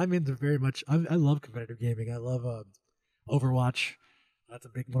 I'm into very much, I love competitive gaming. I love Overwatch. That's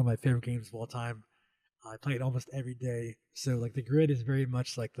one of my favorite games of all time. I play it almost every day. So the Grid is very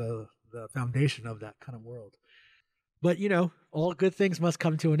much the foundation of that kind of world. But, all good things must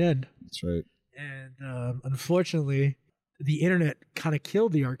come to an end. That's right. And unfortunately, the internet kind of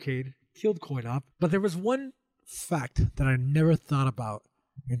killed the arcade, killed coin-op. But there was one fact that I never thought about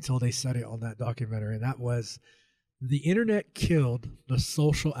until they said it on that documentary, and that was the internet killed the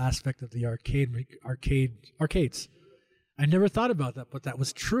social aspect of the arcades. I never thought about that, but that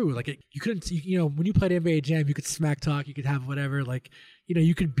was true. You couldn't, when you played NBA Jam, you could smack talk, you could have whatever,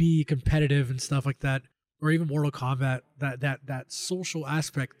 you could be competitive and stuff like that, or even Mortal Kombat. That social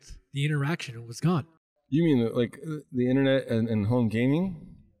aspect, the interaction, was gone. You mean the internet and home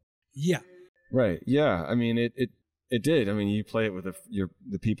gaming? Yeah. Right. Yeah. I mean, it did. I mean, you play it with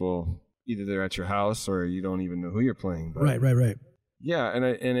the people. Either they're at your house or you don't even know who you're playing. But right. Yeah, and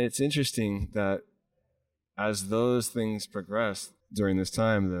it's interesting that as those things progressed during this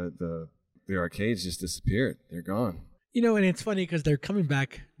time, the arcades just disappeared. They're gone. And it's funny because they're coming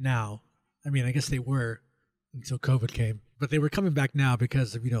back now. I mean, I guess they were until COVID came, but they were coming back now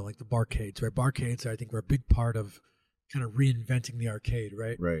because of the barcades, right? Barcades, I think, were a big part of kind of reinventing the arcade,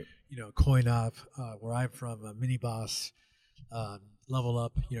 right? Right. Coin-op, where I'm from, Mini Boss. Level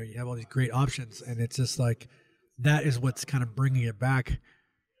Up, you have all these great options, and it's just that is what's kind of bringing it back,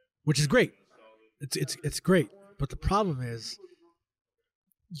 which is great. It's great. But the problem is,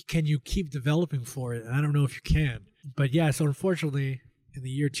 can you keep developing for it? And I don't know if you can. But yeah, so unfortunately, in the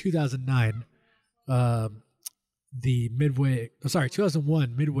year 2009, the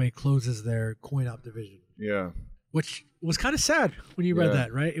 2001, Midway closes their coin-op division. Yeah. Which was kind of sad when you read Yeah.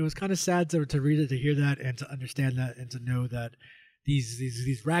 that, right? It was kind of sad to read it, to hear that, and to understand that, and to know that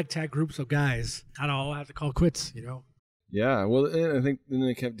these ragtag groups of guys kind of all have to call quits, you know? Yeah, well, and I think then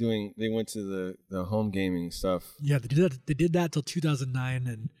they went to the home gaming stuff. Yeah, they did that till 2009,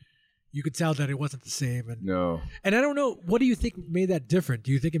 and you could tell that it wasn't the same. And No. And I don't know, what do you think made that different?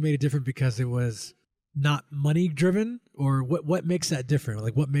 Do you think it made it different because it was not money driven, or what makes that different?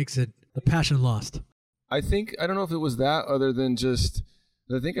 Like, what makes it the passion lost? I don't know if it was that, other than just,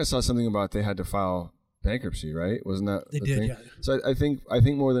 I think I saw something about they had to file bankruptcy, right? Wasn't that They the did, thing? yeah. So I think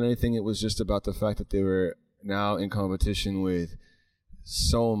more than anything, it was just about the fact that they were now in competition with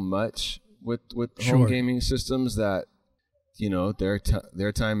so much with Sure. home gaming systems that, you know, their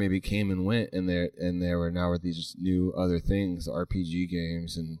time maybe came and went, and there were now these new other things, RPG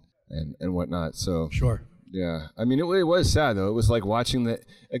games and whatnot. So Sure. yeah, I mean, it was sad though. It was like watching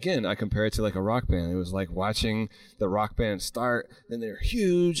again, I compare it to like a rock band. It was like watching the rock band start, then they're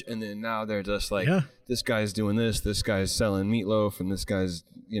huge, and then now they're just like, Yeah. this guy's doing this guy's selling meatloaf, and this guy's,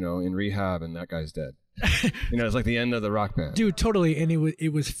 you know, in rehab, and that guy's dead. You know, it's like the end of the rock band. Dude, totally. And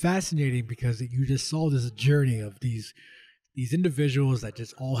it was fascinating because you just saw this journey of these individuals that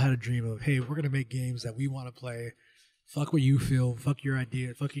just all had a dream of, hey, we're gonna make games that we want to play. Fuck what you feel, fuck your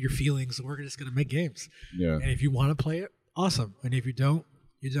idea, fuck your feelings. We're just gonna make games. Yeah. And if you want to play it, awesome. And if you don't,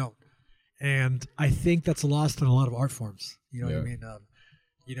 you don't. And I think that's lost in a lot of art forms. You know what I mean?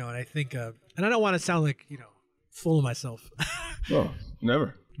 You know, and I think, and I don't want to sound like, you know, full of myself. Oh,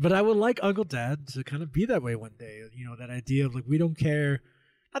 never. But I would like Uncle Dad to kind of be that way one day. You know, that idea of like, we don't care.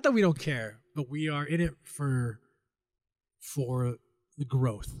 Not that we don't care, but we are in it for the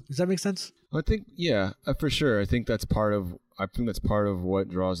growth. Does that make sense? I think, yeah, for sure. I think that's part of what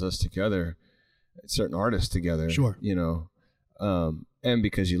draws us together, certain artists together. Sure. You know, and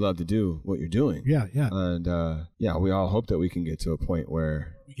because you love to do what you're doing. Yeah, yeah. And yeah, we all hope that we can get to a point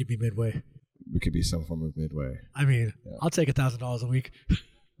where We could be Midway. we could be some form of Midway I mean, I'll take $1,000 a week.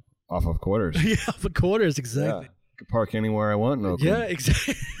 off of quarters. Yeah, for quarters, Yeah. exactly. I could park anywhere I want in Oakland. Yeah,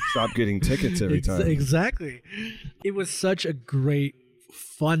 exactly. Stop getting tickets every time. Exactly. It was such a great,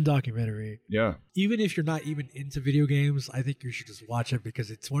 fun documentary. Yeah. Even if you're not even into video games, I think you should just watch it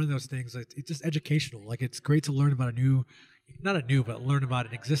because it's one of those things. It's just educational. Like, it's great to learn about but learn about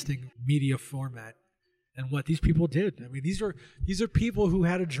an existing media format and what these people did. I mean, these are people who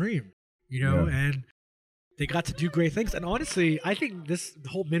had a dream, you know, Yeah. and they got to do great things. And honestly, I think the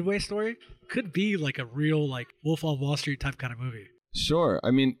whole Midway story could be like a real, like, Wolf on Wall Street type kind of movie. Sure.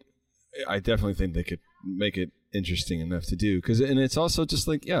 I mean, I definitely think they could make it interesting enough to do, and it's also just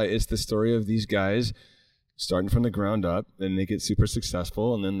like, yeah, it's the story of these guys starting from the ground up, and they get super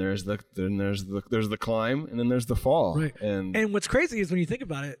successful, and then there's the climb, and then there's the fall. Right. And what's crazy is when you think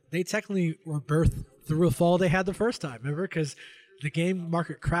about it, they technically were birthed through a fall they had the first time. Remember? Because the game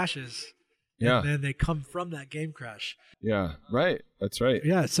market crashes. yeah, And then they come from that game crash. yeah, right. That's right.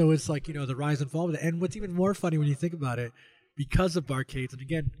 Yeah. So it's like, you know, the rise and fall of it. And what's even more funny when you think about it, because of barcades, and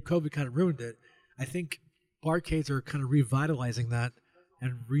again, COVID kind of ruined it, I think barcades are kind of revitalizing that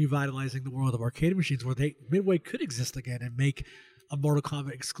and revitalizing the world of arcade machines, where Midway could exist again and make a Mortal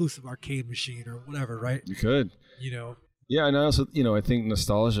Kombat exclusive arcade machine or whatever, right? You could. You know, Yeah, and I also, you know, I think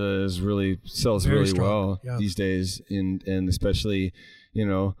nostalgia sells Very really strong, well yeah. these days, and especially, you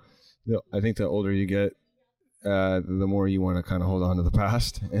know, I think the older you get, the more you want to kind of hold on to the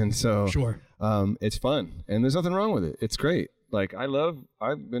past, and so sure. it's fun, and there's nothing wrong with it. It's great. Like, I've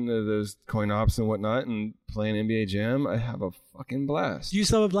been to those coin ops and whatnot, and playing NBA Jam. I have a fucking blast. Do you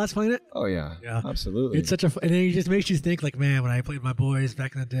still have a blast playing it? Oh yeah, Yeah. absolutely. It's such and then it just makes you think like, man, when I played with my boys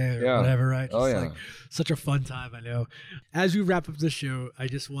back in the day or Yeah. whatever, right? Just Oh, yeah. like such a fun time, I know. As we wrap up this show, I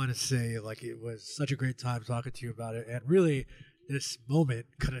just want to say, like, it was such a great time talking to you about it. And really, this moment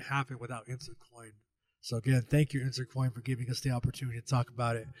couldn't happen without Insert Coin. So again, thank you, Insert Coin, for giving us the opportunity to talk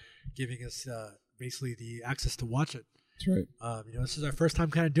about it, giving us basically the access to watch it. That's right. You know, this is our first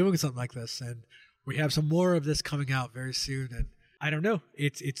time kind of doing something like this, and we have some more of this coming out very soon. And I don't know,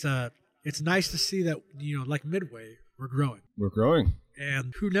 it's nice to see that, you know, like Midway, we're growing. We're growing.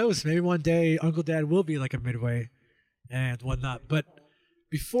 And who knows, maybe one day Uncle Dad will be like a Midway and whatnot. But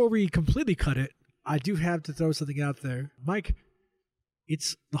before we completely cut it, I do have to throw something out there. Mike,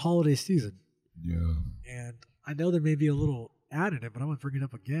 it's the holiday season. Yeah. And I know there may be a little ad in it, but I'm going to bring it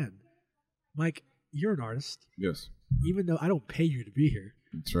up again. Mike, you're an artist. Yes. Even though I don't pay you to be here.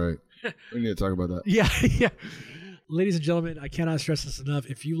 That's right. We need to talk about that. Yeah, yeah. Ladies and gentlemen, I cannot stress this enough.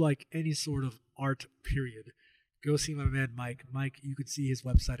 If you like any sort of art, period, go see my man Mike. Mike, you can see his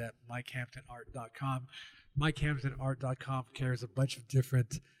website at MikeHamptonArt.com. MikeHamptonArt.com carries a bunch of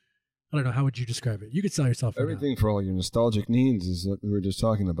different, I don't know, how would you describe it? You could sell yourself. Everything for all your nostalgic needs is what we were just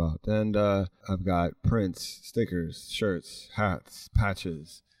talking about. And I've got prints, stickers, shirts, hats,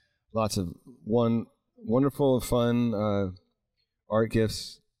 patches, lots of wonderful, fun art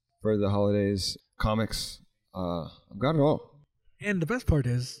gifts for the holidays, comics. I've got it all. And the best part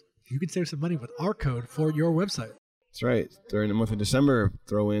is you can save some money with our code for your website. That's right. During the month of December,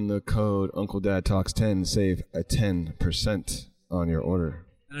 throw in the code UncleDadTalks10, save a 10% on your order.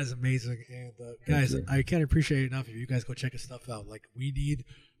 That is amazing. And guys, I can't appreciate it enough if you guys go check his stuff out. Like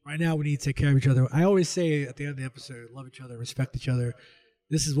right now we need to take care of each other. I always say at the end of the episode, love each other, respect each other.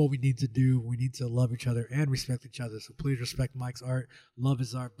 This is what we need to do. We need to love each other and respect each other. So please respect Mike's art, love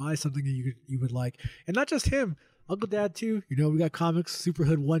his art, buy something that you would like. And not just him, Uncle Dad too. You know, we got comics.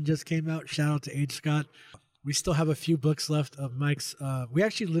 Superhood 1 just came out. Shout out to H. Scott. We still have a few books left of Mike's. We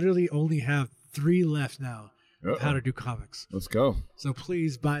actually literally only have 3 left now of how to do comics. Let's go. So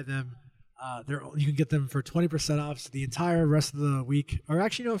please buy them. You can get them for 20% off. So the entire rest of the week, or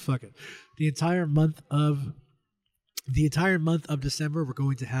actually no, fuck it. The entire month of December, we're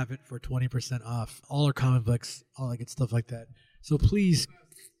going to have it for 20% off. All our comic books, all that good stuff like that. So please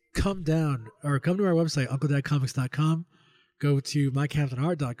come to our website, UncleDadComics.com. Go to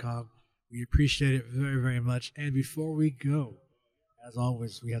MikeHamptonArt.com. We appreciate it very, very much. And before we go, as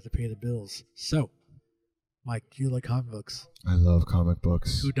always, we have to pay the bills. So, Mike, do you like comic books? I love comic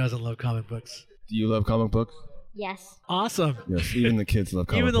books. Who doesn't love comic books? Do you love comic books? Yes. Awesome. Yes, even the kids love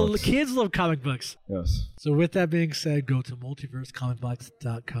comic books. Even the kids love comic books. Yes. So with that being said, go to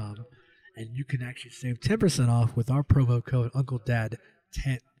multiversecomicbox.com and you can actually save 10% off with our promo code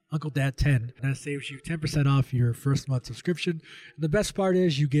UncleDad10. UncleDad10, and that saves you 10% off your first month subscription. And the best part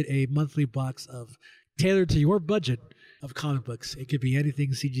is you get a monthly box of tailored to your budget of comic books. It could be anything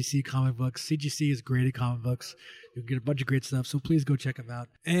CGC comic books. CGC is great at comic books. You can get a bunch of great stuff, so please go check them out.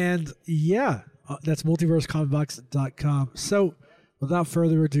 And yeah, that's multiversecomicbox.com. So without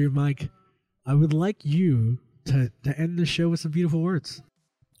further ado, Mike, I would like you to end the show with some beautiful words.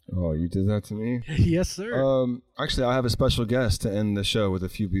 Oh, you did that to me? Yes, sir. Actually, I have a special guest to end the show with a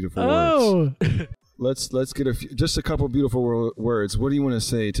few beautiful words. Let's get just a couple beautiful words. What do you want to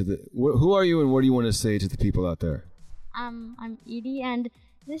say to who are you and what do you want to say to the people out there? I'm Edie, and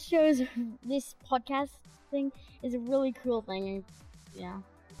this podcast thing is a really cool thing. Yeah.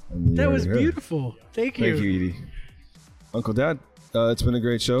 That was beautiful. Thank you. Thank you, Edie. Uncle Dad, it's been a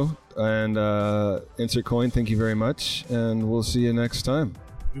great show. And Insert Coin, thank you very much. And we'll see you next time.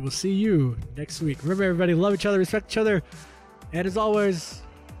 We will see you next week. Remember, everybody, love each other, respect each other. And as always,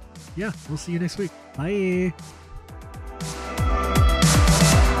 yeah, we'll see you next week. Bye.